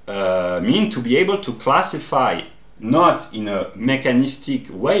mean to be able to classify, not in a mechanistic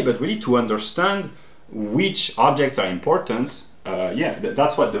way, but really to understand which objects are important.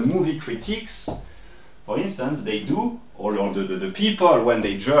 That's what the movie critics, for instance, they do, or the people when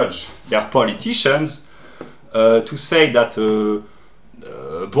they judge their politicians, to say that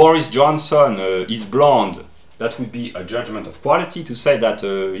Boris Johnson is blonde. That would be a judgment of quality. To say that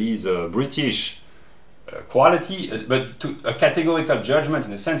he's a British quality, but a categorical judgment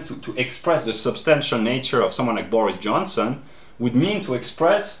in a sense to express the substantial nature of someone like Boris Johnson would mean to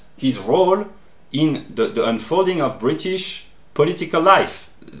express his role in the unfolding of British political life.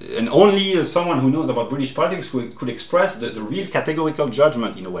 And only someone who knows about British politics could express the real categorical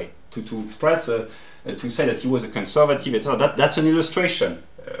judgment in a way. To express, to say that he was a conservative, etc. That's an illustration.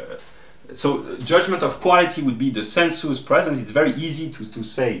 So judgment of quality would be the sensus present. It's very easy to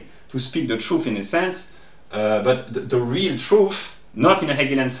speak the truth in a sense, but the real truth, not in a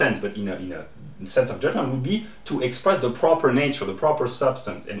Hegelian sense, but in a sense of judgment, would be to express the proper nature, the proper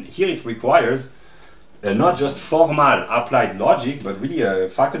substance. And here it requires not just formal applied logic, but really a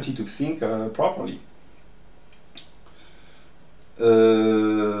faculty to think properly.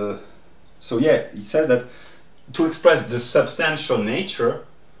 So yeah, he says that to express the substantial nature,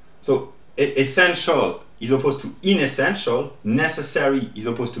 so essential is opposed to inessential, necessary is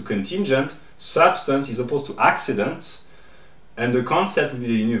opposed to contingent, substance is opposed to accidents, and the concept would be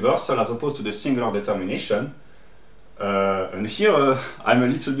the universal as opposed to the singular determination. And here I'm a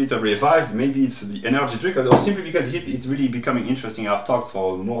little bit revived. Maybe it's the energy drink, or simply because it's really becoming interesting. I've talked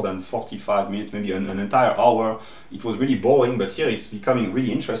for more than 45 minutes, maybe an entire hour. It was really boring, but here it's becoming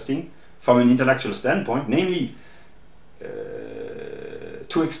really interesting from an intellectual standpoint, namely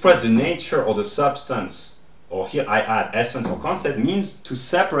to express the nature or the substance, or here I add essence or concept, means to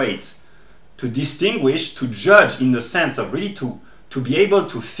separate, to distinguish, to judge in the sense of really to be able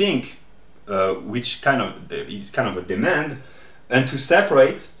to think, which kind of is kind of a demand, and to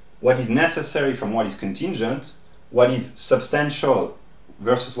separate what is necessary from what is contingent, what is substantial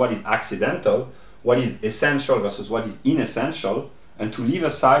versus what is accidental, what is essential versus what is inessential, and to leave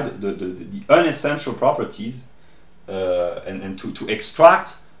aside the unessential properties and to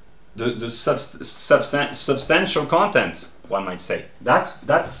extract the substantial content, one might say.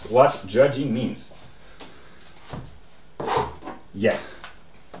 That's what judging means. Yeah.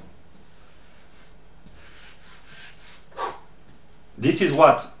 This is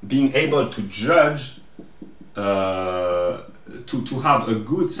what being able to judge, to have a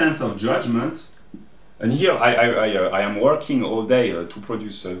good sense of judgment. And here I am working all day to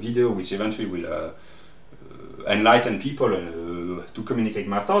produce a video which eventually will enlighten people and to communicate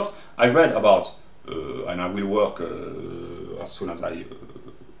my thoughts. I read about, and I will work as soon as I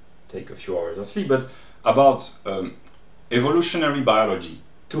take a few hours of sleep, but about evolutionary biology.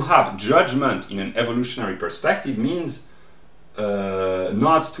 To have judgment in an evolutionary perspective means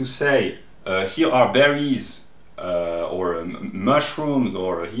not to say here are berries or mushrooms,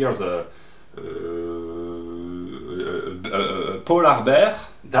 or here's a polar bear.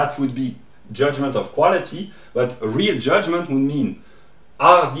 That would be judgment of quality, but real judgment would mean,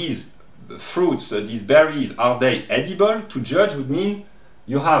 are these fruits, these berries, are they edible? To judge would mean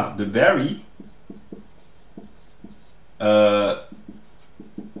you have the berry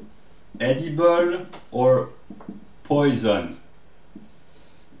edible or poison.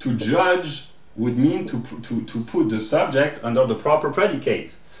 To judge would mean to put the subject under the proper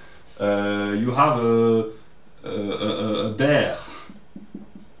predicate. You have a bear.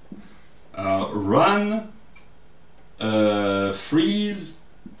 Run, freeze,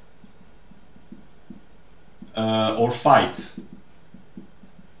 or fight.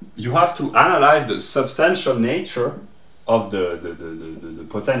 You have to analyze the substantial nature of the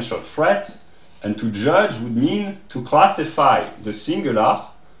potential threat, and to judge would mean to classify the singular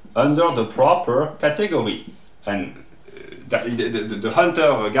under the proper category. And the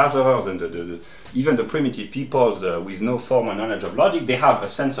hunter-gatherers and even the primitive peoples with no formal knowledge of logic, they have a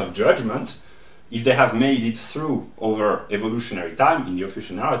sense of judgment if they have made it through over evolutionary time in the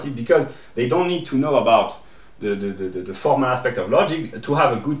official narrative, because they don't need to know about the formal aspect of logic. To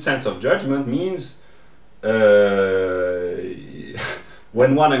have a good sense of judgment means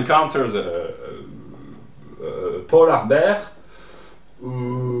when one encounters a polar bear,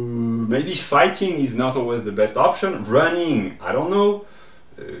 maybe fighting is not always the best option. Running, I don't know.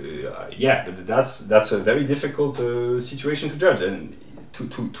 Yeah, but that's a very difficult situation to judge, and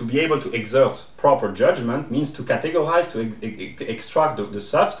to be able to exert proper judgment means to categorize, to extract the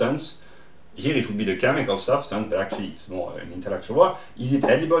substance. Here it would be the chemical substance, but actually it's more an intellectual word. Is it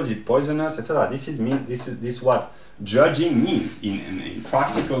edible? Is it poisonous? Etc. This is what judging means in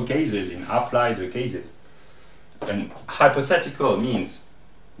practical cases, in applied cases. And hypothetical means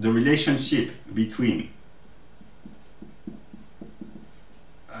the relationship between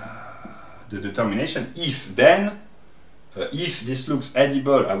the determination if then. If this looks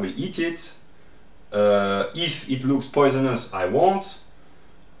edible, I will eat it. If it looks poisonous, I won't.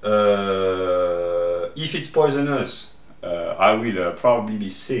 If it's poisonous, I will probably be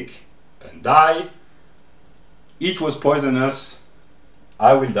sick and die. It was poisonous,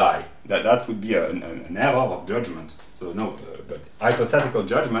 I will die. That would be an error of judgment. So no, but hypothetical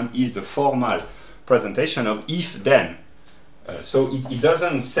judgment is the formal presentation of if then. So it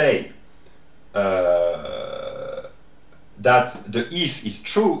doesn't say that the if is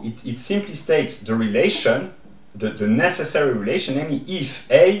true, it simply states the relation, the necessary relation, namely if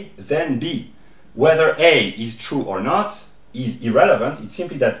A, then B. Whether A is true or not is irrelevant, it's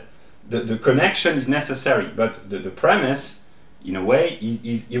simply that the connection is necessary, but the premise, in a way,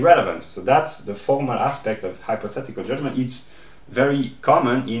 is irrelevant. So that's the formal aspect of hypothetical judgment. It's very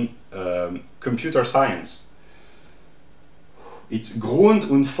common in computer science. It's Grund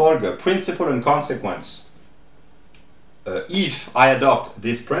und Folge, principle and consequence. If I adopt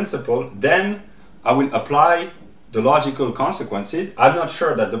this principle, then I will apply the logical consequences. I'm not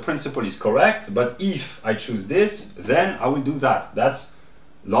sure that the principle is correct, but if I choose this, then I will do that. That's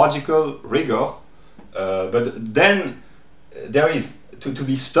logical rigor. But then there is, to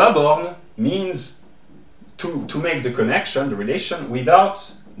be stubborn means to make the connection, the relation, without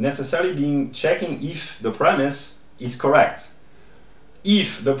necessarily checking if the premise is correct.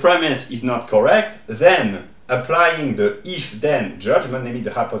 If the premise is not correct, then applying the if-then judgment, namely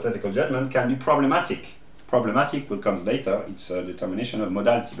the hypothetical judgment, can be problematic. Problematic will come later, it's a determination of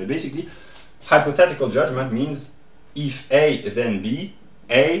modality. But basically, hypothetical judgment means if A, then B,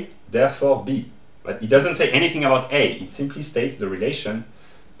 A, therefore B. But it doesn't say anything about A, it simply states the relation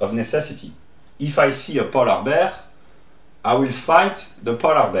of necessity. If I see a polar bear, I will fight the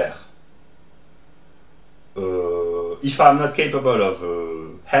polar bear. If I'm not capable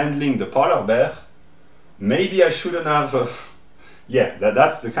of handling the polar bear, maybe I shouldn't have. Yeah,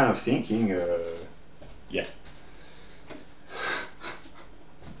 that's the kind of thinking. Yeah.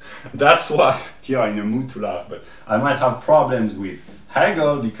 That's why here I'm in a mood to laugh, but I might have problems with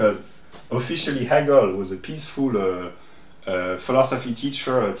Hegel because officially Hegel was a peaceful philosophy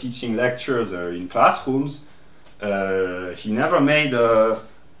teacher teaching lectures in classrooms. He never made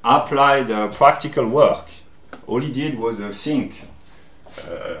applied practical work. All he did was think.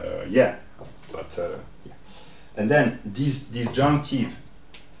 Yeah, but yeah. And then this disjunctive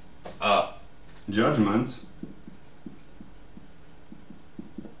judgment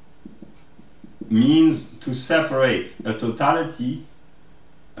means to separate a totality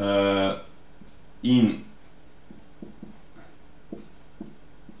in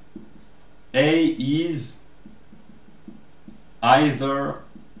A is either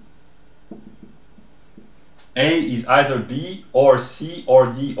B or C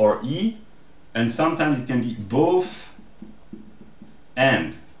or D or E, and sometimes it can be both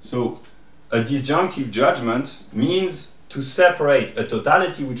and. So a disjunctive judgment means to separate a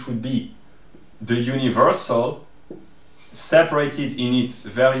totality which would be the universal separated in its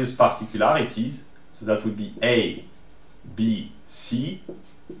various particularities, so that would be A, B, C.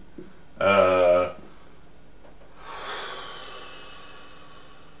 A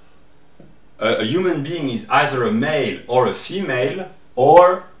human being is either a male or a female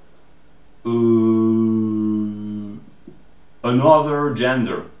or another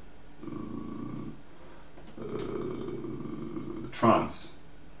gender, trans.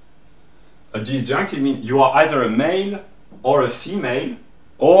 A disjunctive means you are either a male or a female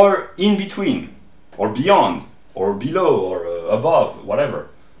or in between or beyond or below or above, whatever.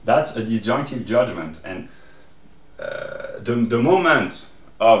 That's a disjunctive judgment. And the moment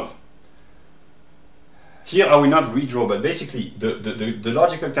of here I will not redraw, but basically the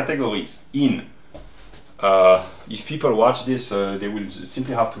logical categories in if people watch this they will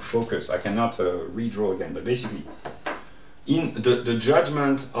simply have to focus. I cannot redraw again, but basically in the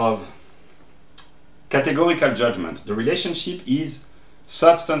judgment of categorical judgment, the relationship is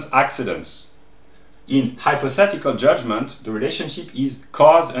substance accidents. In hypothetical judgment, the relationship is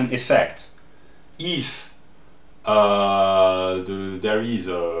cause and effect. If there is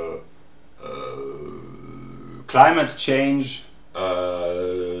a climate change,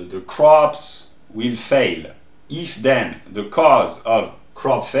 the crops will fail. If then the cause of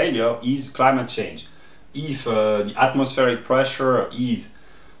crop failure is climate change. If the atmospheric pressure is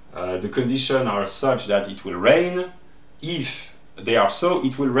the conditions are such that it will rain, if they are so,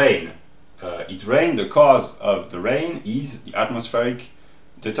 it will rain. It rain, the cause of the rain is the atmospheric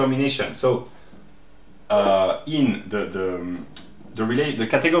determination. So in the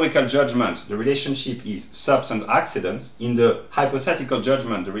categorical judgment, the relationship is substance accidents. In the hypothetical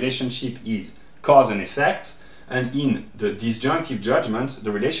judgment, the relationship is cause and effect. And in the disjunctive judgment,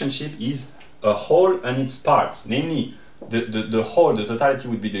 the relationship is a whole and its parts. Namely, the whole, the totality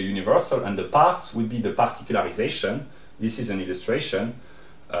would be the universal, and the parts would be the particularization. This is an illustration.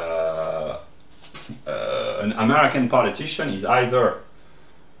 An American politician is either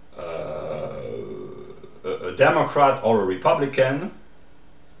a Democrat or a Republican,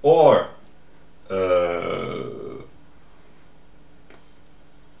 or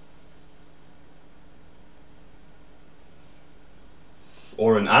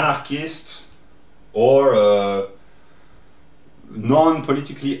an anarchist, or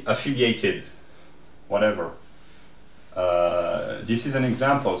non-politically affiliated, whatever. This is an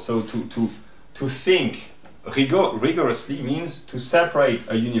example. So to think rigorously means to separate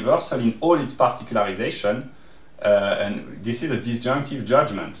a universal in all its particularization, and this is a disjunctive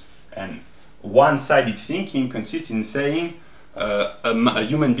judgment. And one-sided thinking consists in saying a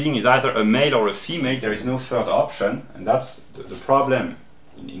human being is either a male or a female. There is no third option, and that's the problem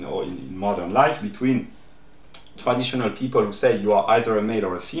in modern life between traditional people who say you are either a male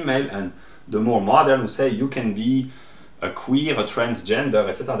or a female, and the more modern who say you can be a queer, a transgender,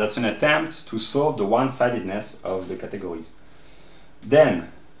 etc. That's an attempt to solve the one-sidedness of the categories.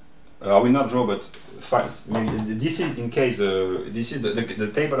 Then, I will not draw, but maybe this is in case, this is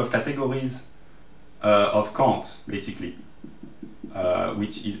the table of categories of Kant, basically,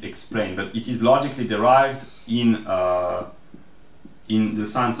 which is explained, but it is logically derived in the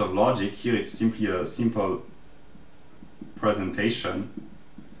science of logic. Here is simply a simple presentation.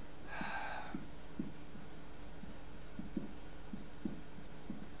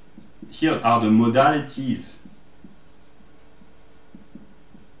 Here are the modalities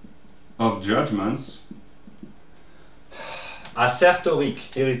of judgments. assertoric,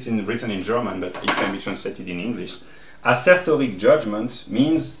 here it's written in German, but it can be translated in English. Assertoric judgment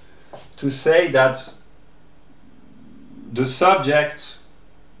means to say that the subject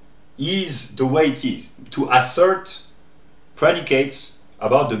is the way it is. To assert predicates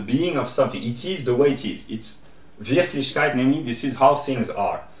about the being of something. It is the way it is. It's Wirklichkeit, namely this is how things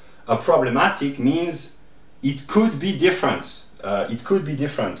are. A problematic means it could be different. It could be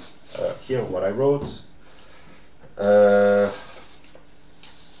different. Here what I wrote.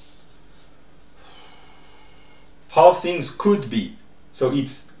 How things could be. So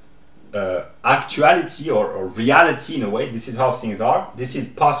it's actuality or reality in a way. This is how things are. This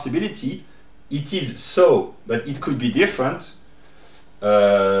is possibility. It is so, but it could be different.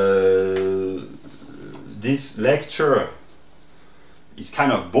 This lecture is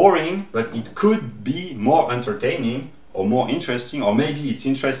kind of boring, but it could be more entertaining or more interesting, or maybe it's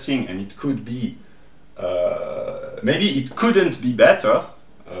interesting and it could be, maybe it couldn't be better.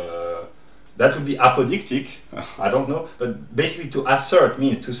 That would be apodictic, I don't know, but basically to assert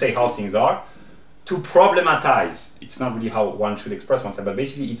means to say how things are. To problematize, it's not really how one should express oneself, but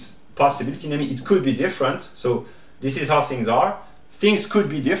basically it's possibility, namely it could be different, so this is how things are. Things could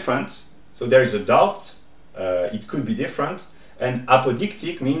be different, so there is a doubt, it could be different, and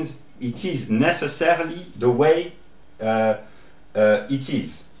apodictic means it is necessarily the way it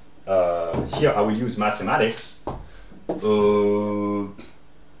is. Here I will use mathematics.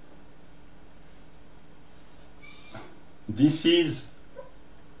 This is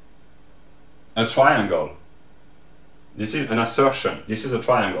a triangle. This is an assertion. This is a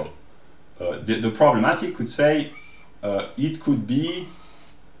triangle. The problematic could say it could be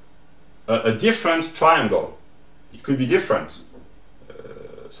a different triangle. It could be different.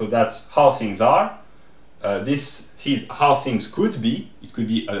 So that's how things are. This is how things could be. It could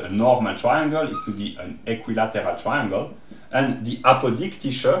be a normal triangle. It could be an equilateral triangle. And the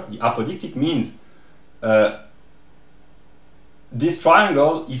apodictic means this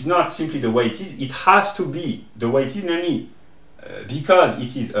triangle is not simply the way it is, it has to be the way it is, namely, because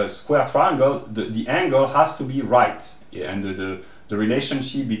it is a square triangle, the angle has to be right. Yeah, and the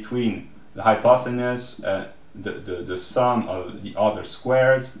relationship between the hypotenuse, the sum of the other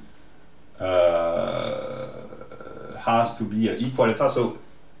squares has to be equal, etc. So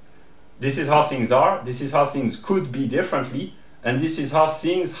this is how things are, this is how things could be differently, and this is how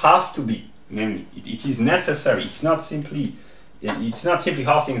things have to be. Namely, it is necessary, it's not simply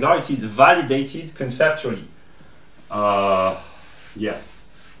how things are, it is validated conceptually. Yeah. Yeah.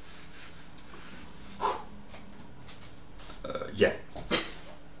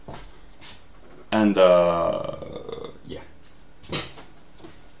 And yeah.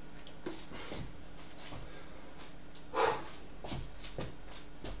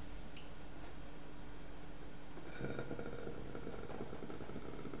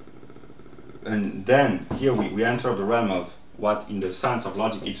 And then here we enter the realm of what in the sense of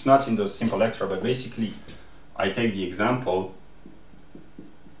logic, it's not in the simple lecture, but basically I take the example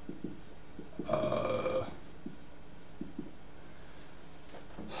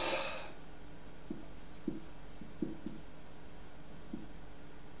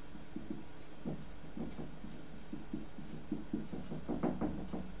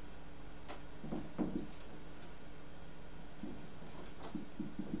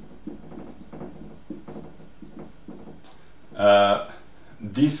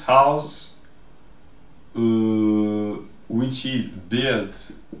this house which is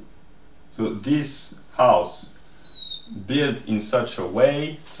built, so this house built in such a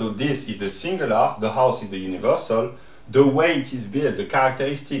way, so this is the singular, the house is the universal, the way it is built, the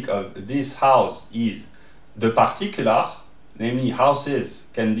characteristic of this house is the particular, namely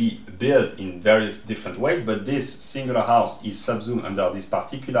houses can be built in various different ways, but this singular house is subsumed under this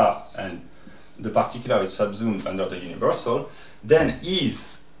particular, and the particular is subsumed under the universal. Then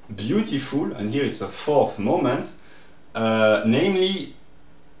is beautiful, and here it's a fourth moment, namely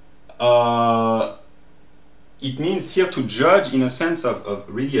it means here to judge in a sense of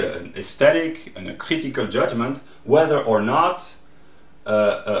really an aesthetic and a critical judgment whether or not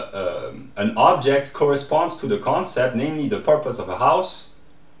an object corresponds to the concept, namely the purpose of a house,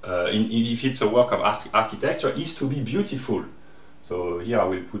 if it's a work of architecture, is to be beautiful. So here I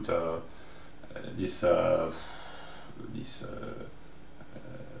will put this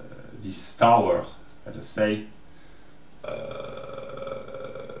tower, let us say.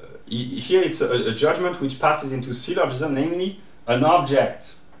 Here it's a judgment which passes into syllogism, namely an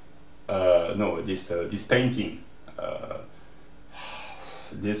object. No, this painting.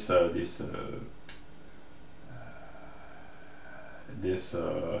 This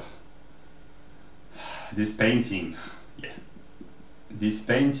painting. Yeah. this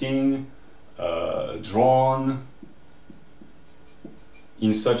painting drawn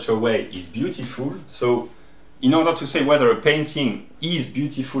in such a way is beautiful. So in order to say whether a painting is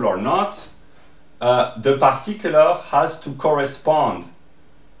beautiful or not, the particular has to correspond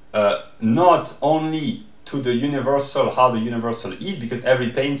not only to the universal, how the universal is, because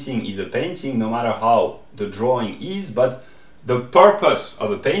every painting is a painting no matter how the drawing is, but the purpose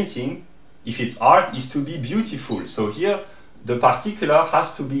of a painting, if it's art, is to be beautiful. So here the particular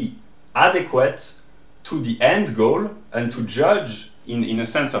has to be adequate to the end goal, and to judge in a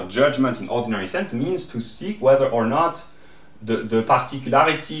sense of judgment in ordinary sense means to seek whether or not the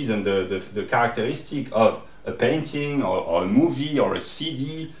particularities and the characteristic of a painting or a movie or a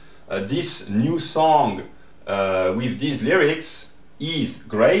CD, this new song with these lyrics is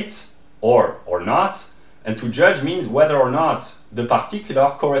great or not, and to judge means whether or not the particular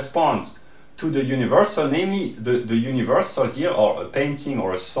corresponds to the universal, namely the universal here, or a painting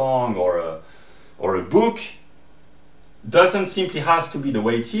or a song or a book, doesn't simply has to be the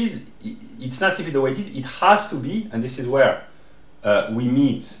way it is. It's not simply the way it is, it has to be, and this is where we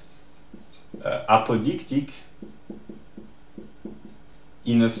meet apodictic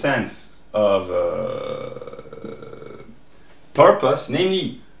in a sense of purpose,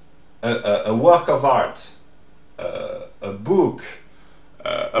 namely a work of art, a book,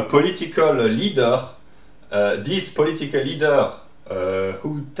 a political leader, this political leader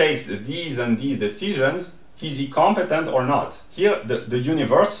who takes these and these decisions, is he competent or not? Here the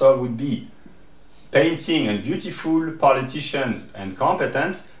universal would be painting and beautiful, politicians and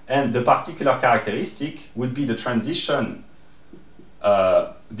competent, and the particular characteristic would be the transition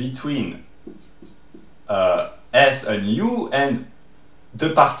between S and U, and the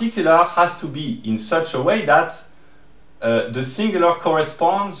particular has to be in such a way that the singular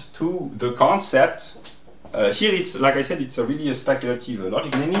corresponds to the concept. Here it's, like I said, it's really a speculative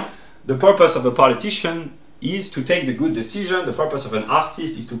logic, namely the purpose of a politician is to take the good decision, the purpose of an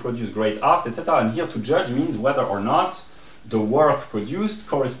artist is to produce great art, etc. And here to judge means whether or not the work produced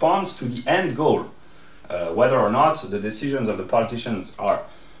corresponds to the end goal, whether or not the decisions of the politicians are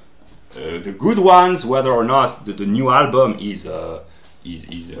the good ones, whether or not the new album is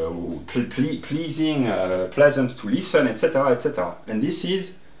pleasing, pleasant to listen, etc., etc. And this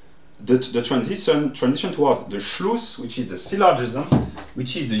is the transition towards the Schluss, which is the syllogism,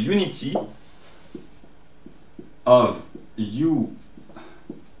 which is the unity of U,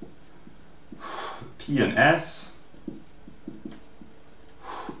 P and S,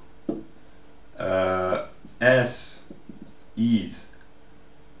 S is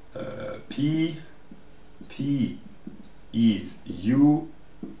P, P is U,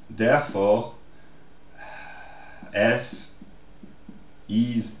 therefore S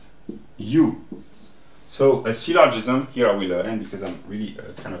is U. So a syllogism, here I will end because I'm really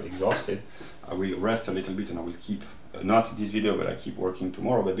kind of exhausted. I will rest a little bit and I will keep, not this video, but I keep working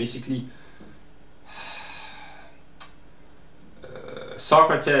tomorrow. But basically,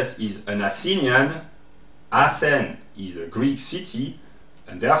 Socrates is an Athenian, Athens is a Greek city,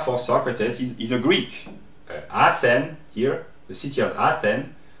 and therefore Socrates is a Greek. Athens, here, the city of Athens,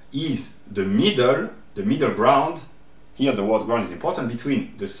 is the middle ground. Here the word ground is important,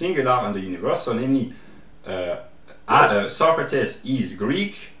 between the singular and the universal, namely Socrates is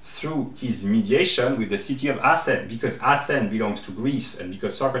Greek through his mediation with the city of Athens, because Athens belongs to Greece, and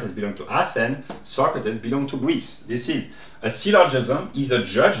because Socrates belonged to Athens, Socrates belonged to Greece. This is a syllogism, is a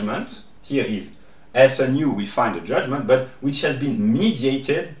judgment. Here is S and U, we find a judgment, but which has been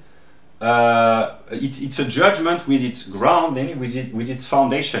mediated. It's a judgment with its ground, namely with its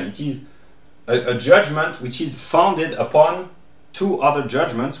foundation. It is a judgment which is founded upon two other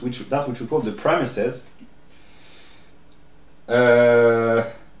judgments, which we call the premises.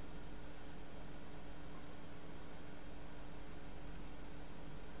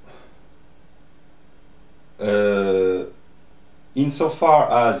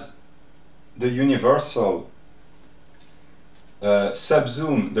 Insofar as the universal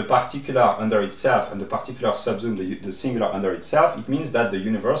subsume the particular under itself and the particular subsume the singular under itself, it means that the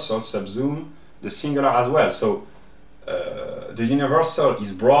universal subsume the singular as well. So the universal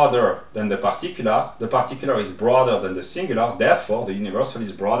is broader than the particular is broader than the singular, therefore the universal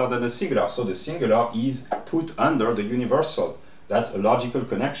is broader than the singular, so the singular is put under the universal. That's a logical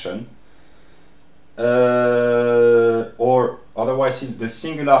connection. Or otherwise, since the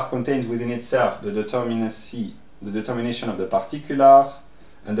singular contains within itself the determination of the particular,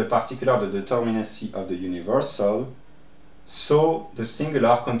 and the particular the determinacy of the universal, so the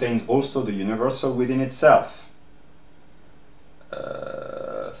singular contains also the universal within itself.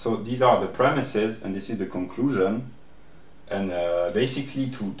 So these are the premises, and this is the conclusion. and basically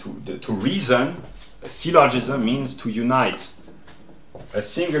to reason, a syllogism means to unite a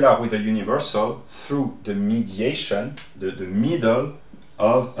singular with a universal through the mediation, the middle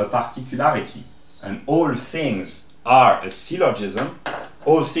of a particularity. And all things are a syllogism,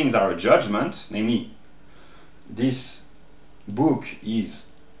 all things are a judgment, namely, this book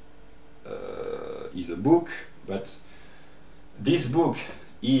is a book, but this book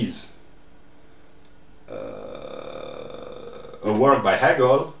is a work by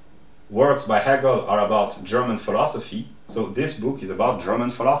Hegel. Works by Hegel are about German philosophy, so this book is about German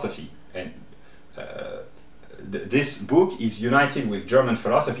philosophy, and this book is united with German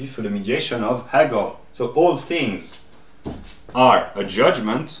philosophy through the mediation of Hegel. So all things are a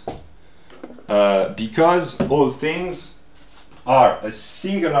judgment because all things are a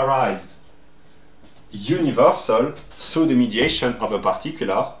singularized universal through the mediation of a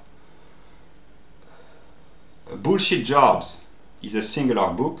particular. Bullshit Jobs is a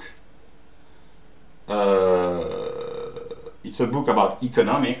singular book. It's a book about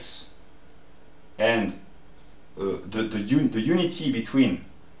economics, and the unity between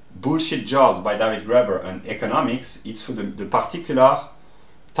Bullshit Jobs by David Graeber and economics, it's for the particular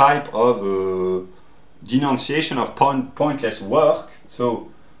type of denunciation of pointless work. So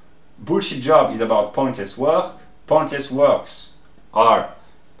Bullshit Job is about pointless work. Pointless works are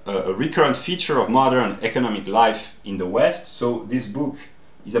a recurrent feature of modern economic life in the West. So this book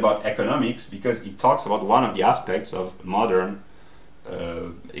is about economics because it talks about one of the aspects of modern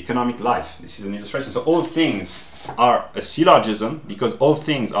economic life. This is an illustration. So all things are a syllogism because all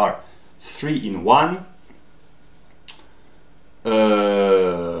things are 3 in 1.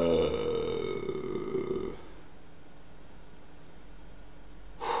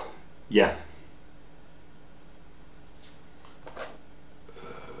 Yeah.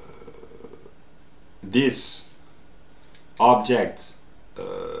 This object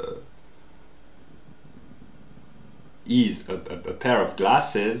is a pair of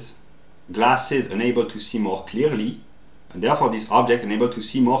glasses unable to see more clearly, and therefore this object unable to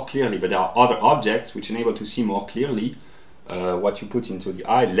see more clearly, but there are other objects which enable to see more clearly. What you put into the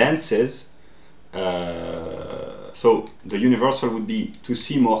eye, lenses. So the universal would be to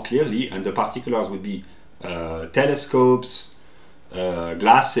see more clearly, and the particulars would be telescopes,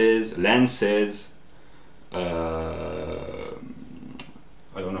 glasses, lenses. I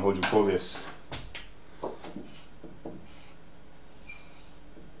don't know how to call this.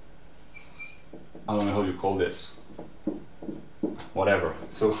 I don't know how you call this. Whatever.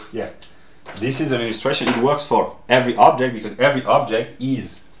 So yeah, this is an illustration. It works for every object because every object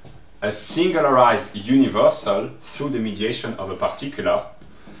is a singularized universal through the mediation of a particular.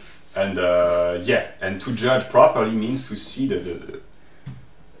 And yeah, and to judge properly means to see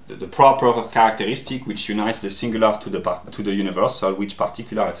the proper characteristic which unites the singular to the universal, which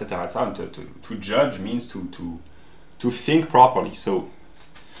particular, etc., etc. And to judge means to think properly. So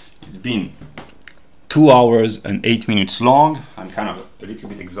it's been 2 hours and 8 minutes long. I'm kind of a little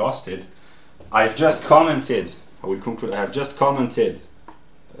bit exhausted. I've just commented. I will conclude. I have just commented.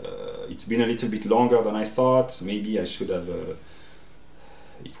 It's been a little bit longer than I thought. Maybe I should have.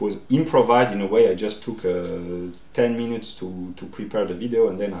 It was improvised in a way. I just took 10 minutes to prepare the video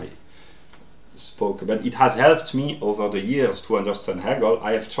and then I spoke. But it has helped me over the years to understand Hegel.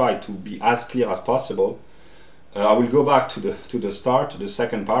 I have tried to be as clear as possible. I will go back to the start, to the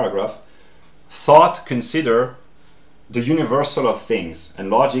second paragraph. Thought consider the universal of things, and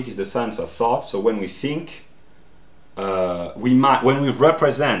logic is the science of thought. So when we think, when we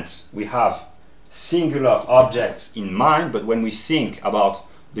represent, we have singular objects in mind, but when we think about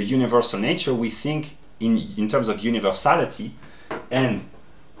the universal nature, we think in terms of universality, and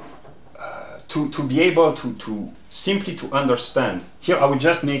to be able to simply to understand. Here I would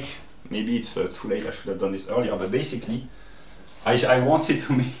just make, maybe it's too late, I should have done this earlier, but basically I wanted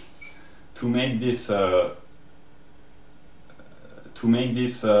to make this at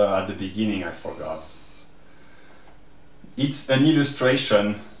the beginning. I forgot. It's an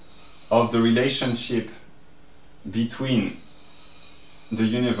illustration of the relationship between the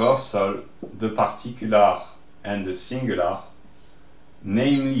universal, the particular, and the singular.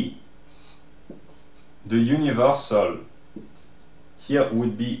 Namely, the universal here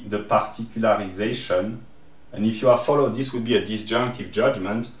would be the particularization, and if you have followed, this would be a disjunctive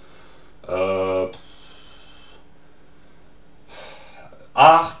judgment.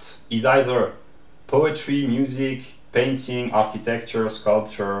 Art is either poetry, music, painting, architecture,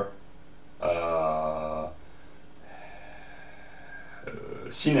 sculpture,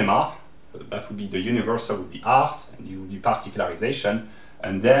 cinema. That would be the universal, would be art, and you would be particularization,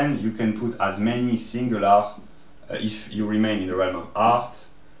 and then you can put as many singular if you remain in the realm of art,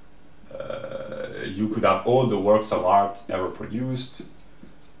 you could have all the works of art ever produced.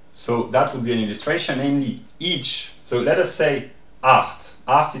 So that would be an illustration, namely each. So let us say art.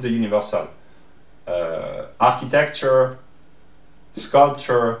 Art is the universal. Architecture,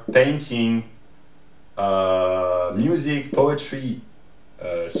 sculpture, painting, music, poetry,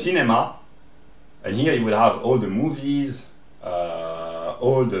 cinema. And here you would have all the movies,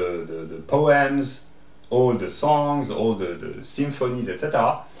 all the poems, all the songs, all the symphonies,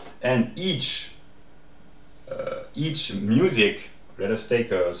 etc. And each music, let us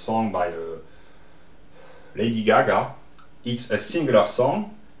take a song by Lady Gaga, it's a singular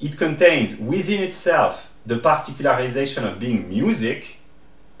song. It contains within itself the particularization of being music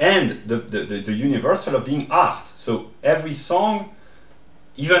and the universal of being art. So every song,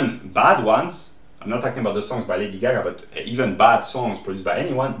 even bad ones, I'm not talking about the songs by Lady Gaga, but even bad songs produced by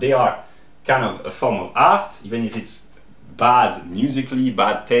anyone, they are kind of a form of art, even if it's bad musically,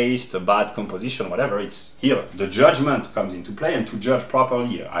 bad taste, bad composition, whatever. It's here the judgment comes into play, and to judge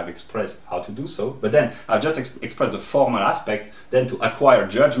properly I've expressed how to do so, but then I've just expressed the formal aspect. Then to acquire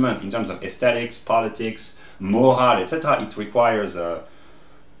judgment in terms of aesthetics, politics, moral, etc., it requires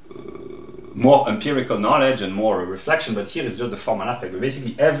more empirical knowledge and more reflection, but here is just the formal aspect. But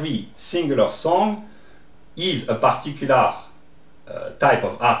basically every singular song is a particular type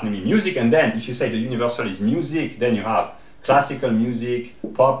of art, namely music. And then if you say the universal is music, then you have classical music,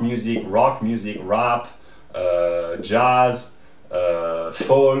 pop music, rock music, rap, jazz,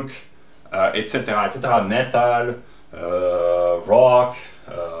 folk, etc., etc., metal, rock,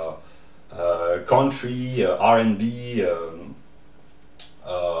 country, R&B,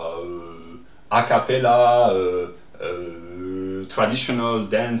 a cappella, traditional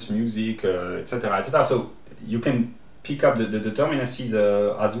dance music, etc., etc. So you can pick up the terminacies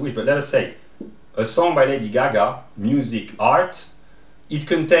as you wish, but let us say a song by Lady Gaga, music, art, it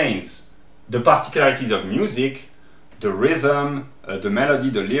contains the particularities of music, the rhythm, the melody,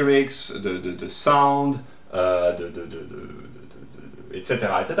 the lyrics, the sound,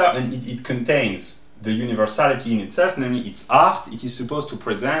 etc., etc., and it contains the universality in itself, namely it's art. It is supposed to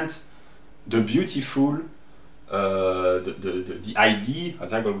present the beautiful, the idea,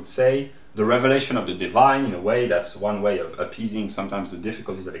 as Hegel would say, the revelation of the divine. In a way, that's one way of appeasing sometimes the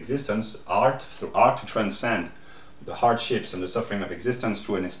difficulties of existence, art, through art to transcend the hardships and the suffering of existence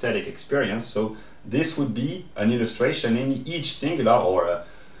through an aesthetic experience. So this would be an illustration, namely each singular, or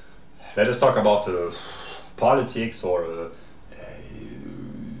let us talk about politics, or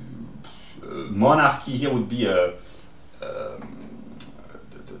monarchy. Here would be a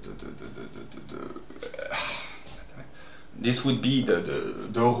this would be the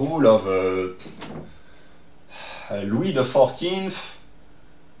rule of Louis XIV,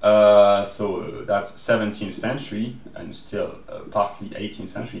 so that's 17th century, and still partly 18th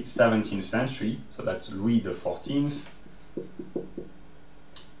century, 17th century, so that's Louis XIV.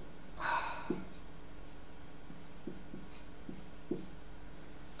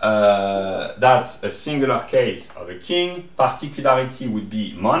 That's a singular case of a king. Particularity would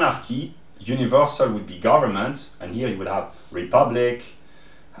be monarchy. Universal would be government, and here you would have republic,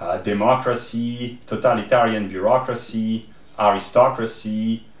 democracy, totalitarian bureaucracy,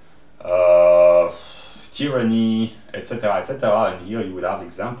 aristocracy, tyranny, etc., etc. And here you would have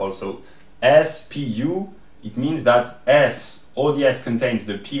examples. So S, P, U, it means that S, all the S contains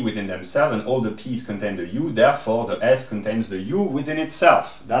the P within themselves, and all the P's contain the U, therefore the S contains the U within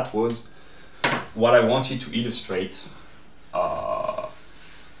itself. That was what I wanted to illustrate.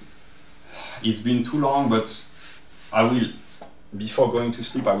 It's been too long, but I will, before going to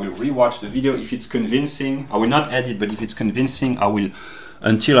sleep, I will rewatch the video. If it's convincing, I will not edit, but if it's convincing, I will,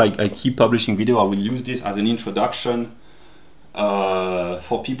 until I keep publishing video, I will use this as an introduction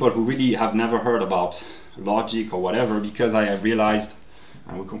for people who really have never heard about logic or whatever, because I have realized,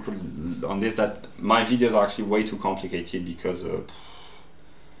 and we conclude on this, that my videos are actually way too complicated, because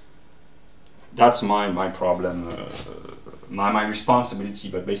that's my problem, my responsibility.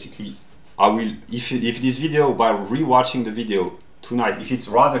 But basically, I will, if this video, while rewatching the video tonight, if it's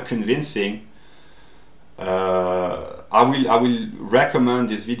rather convincing, I will recommend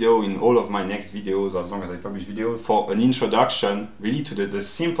this video in all of my next videos, as long as I publish videos, for an introduction really to the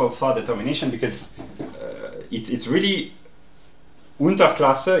simple thought determination, because it's really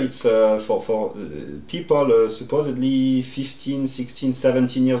Unterklasse. It's for people supposedly 15, 16,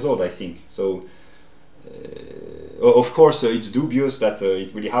 17 years old, I think. So of course it's dubious that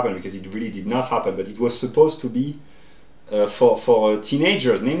it really happened, because it really did not happen, but it was supposed to be for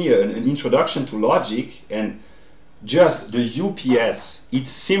teenagers, namely an introduction to logic. And just the UPS, it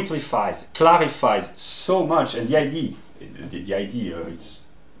simplifies, clarifies so much, and the idea, it's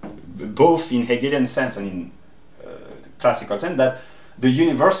both in Hegelian sense and in classical sense, that the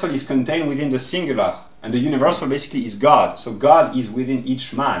universal is contained within the singular, and the universal basically is God. So God is within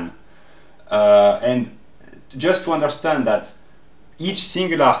each man, and just to understand that each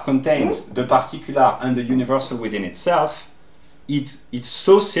singular contains the particular and the universal within itself, it's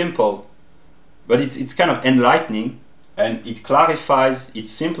so simple, but it's kind of enlightening, and it clarifies, it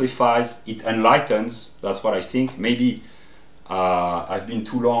simplifies, it enlightens. That's what I think. Maybe I've been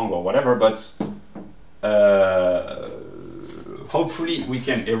too long or whatever, but hopefully we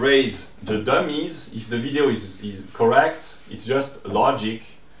can erase the dummies. If the video is correct, it's just logic.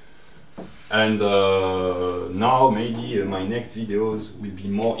 And now maybe my next videos will be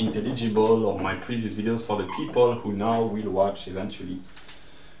more intelligible, or my previous videos for the people who now will watch eventually.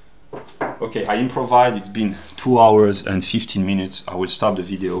 Okay, I improvised. It's been 2 hours and 15 minutes. I will stop the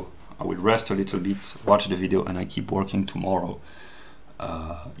video. I will rest a little bit, watch the video, and I keep working tomorrow.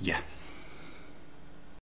 Yeah.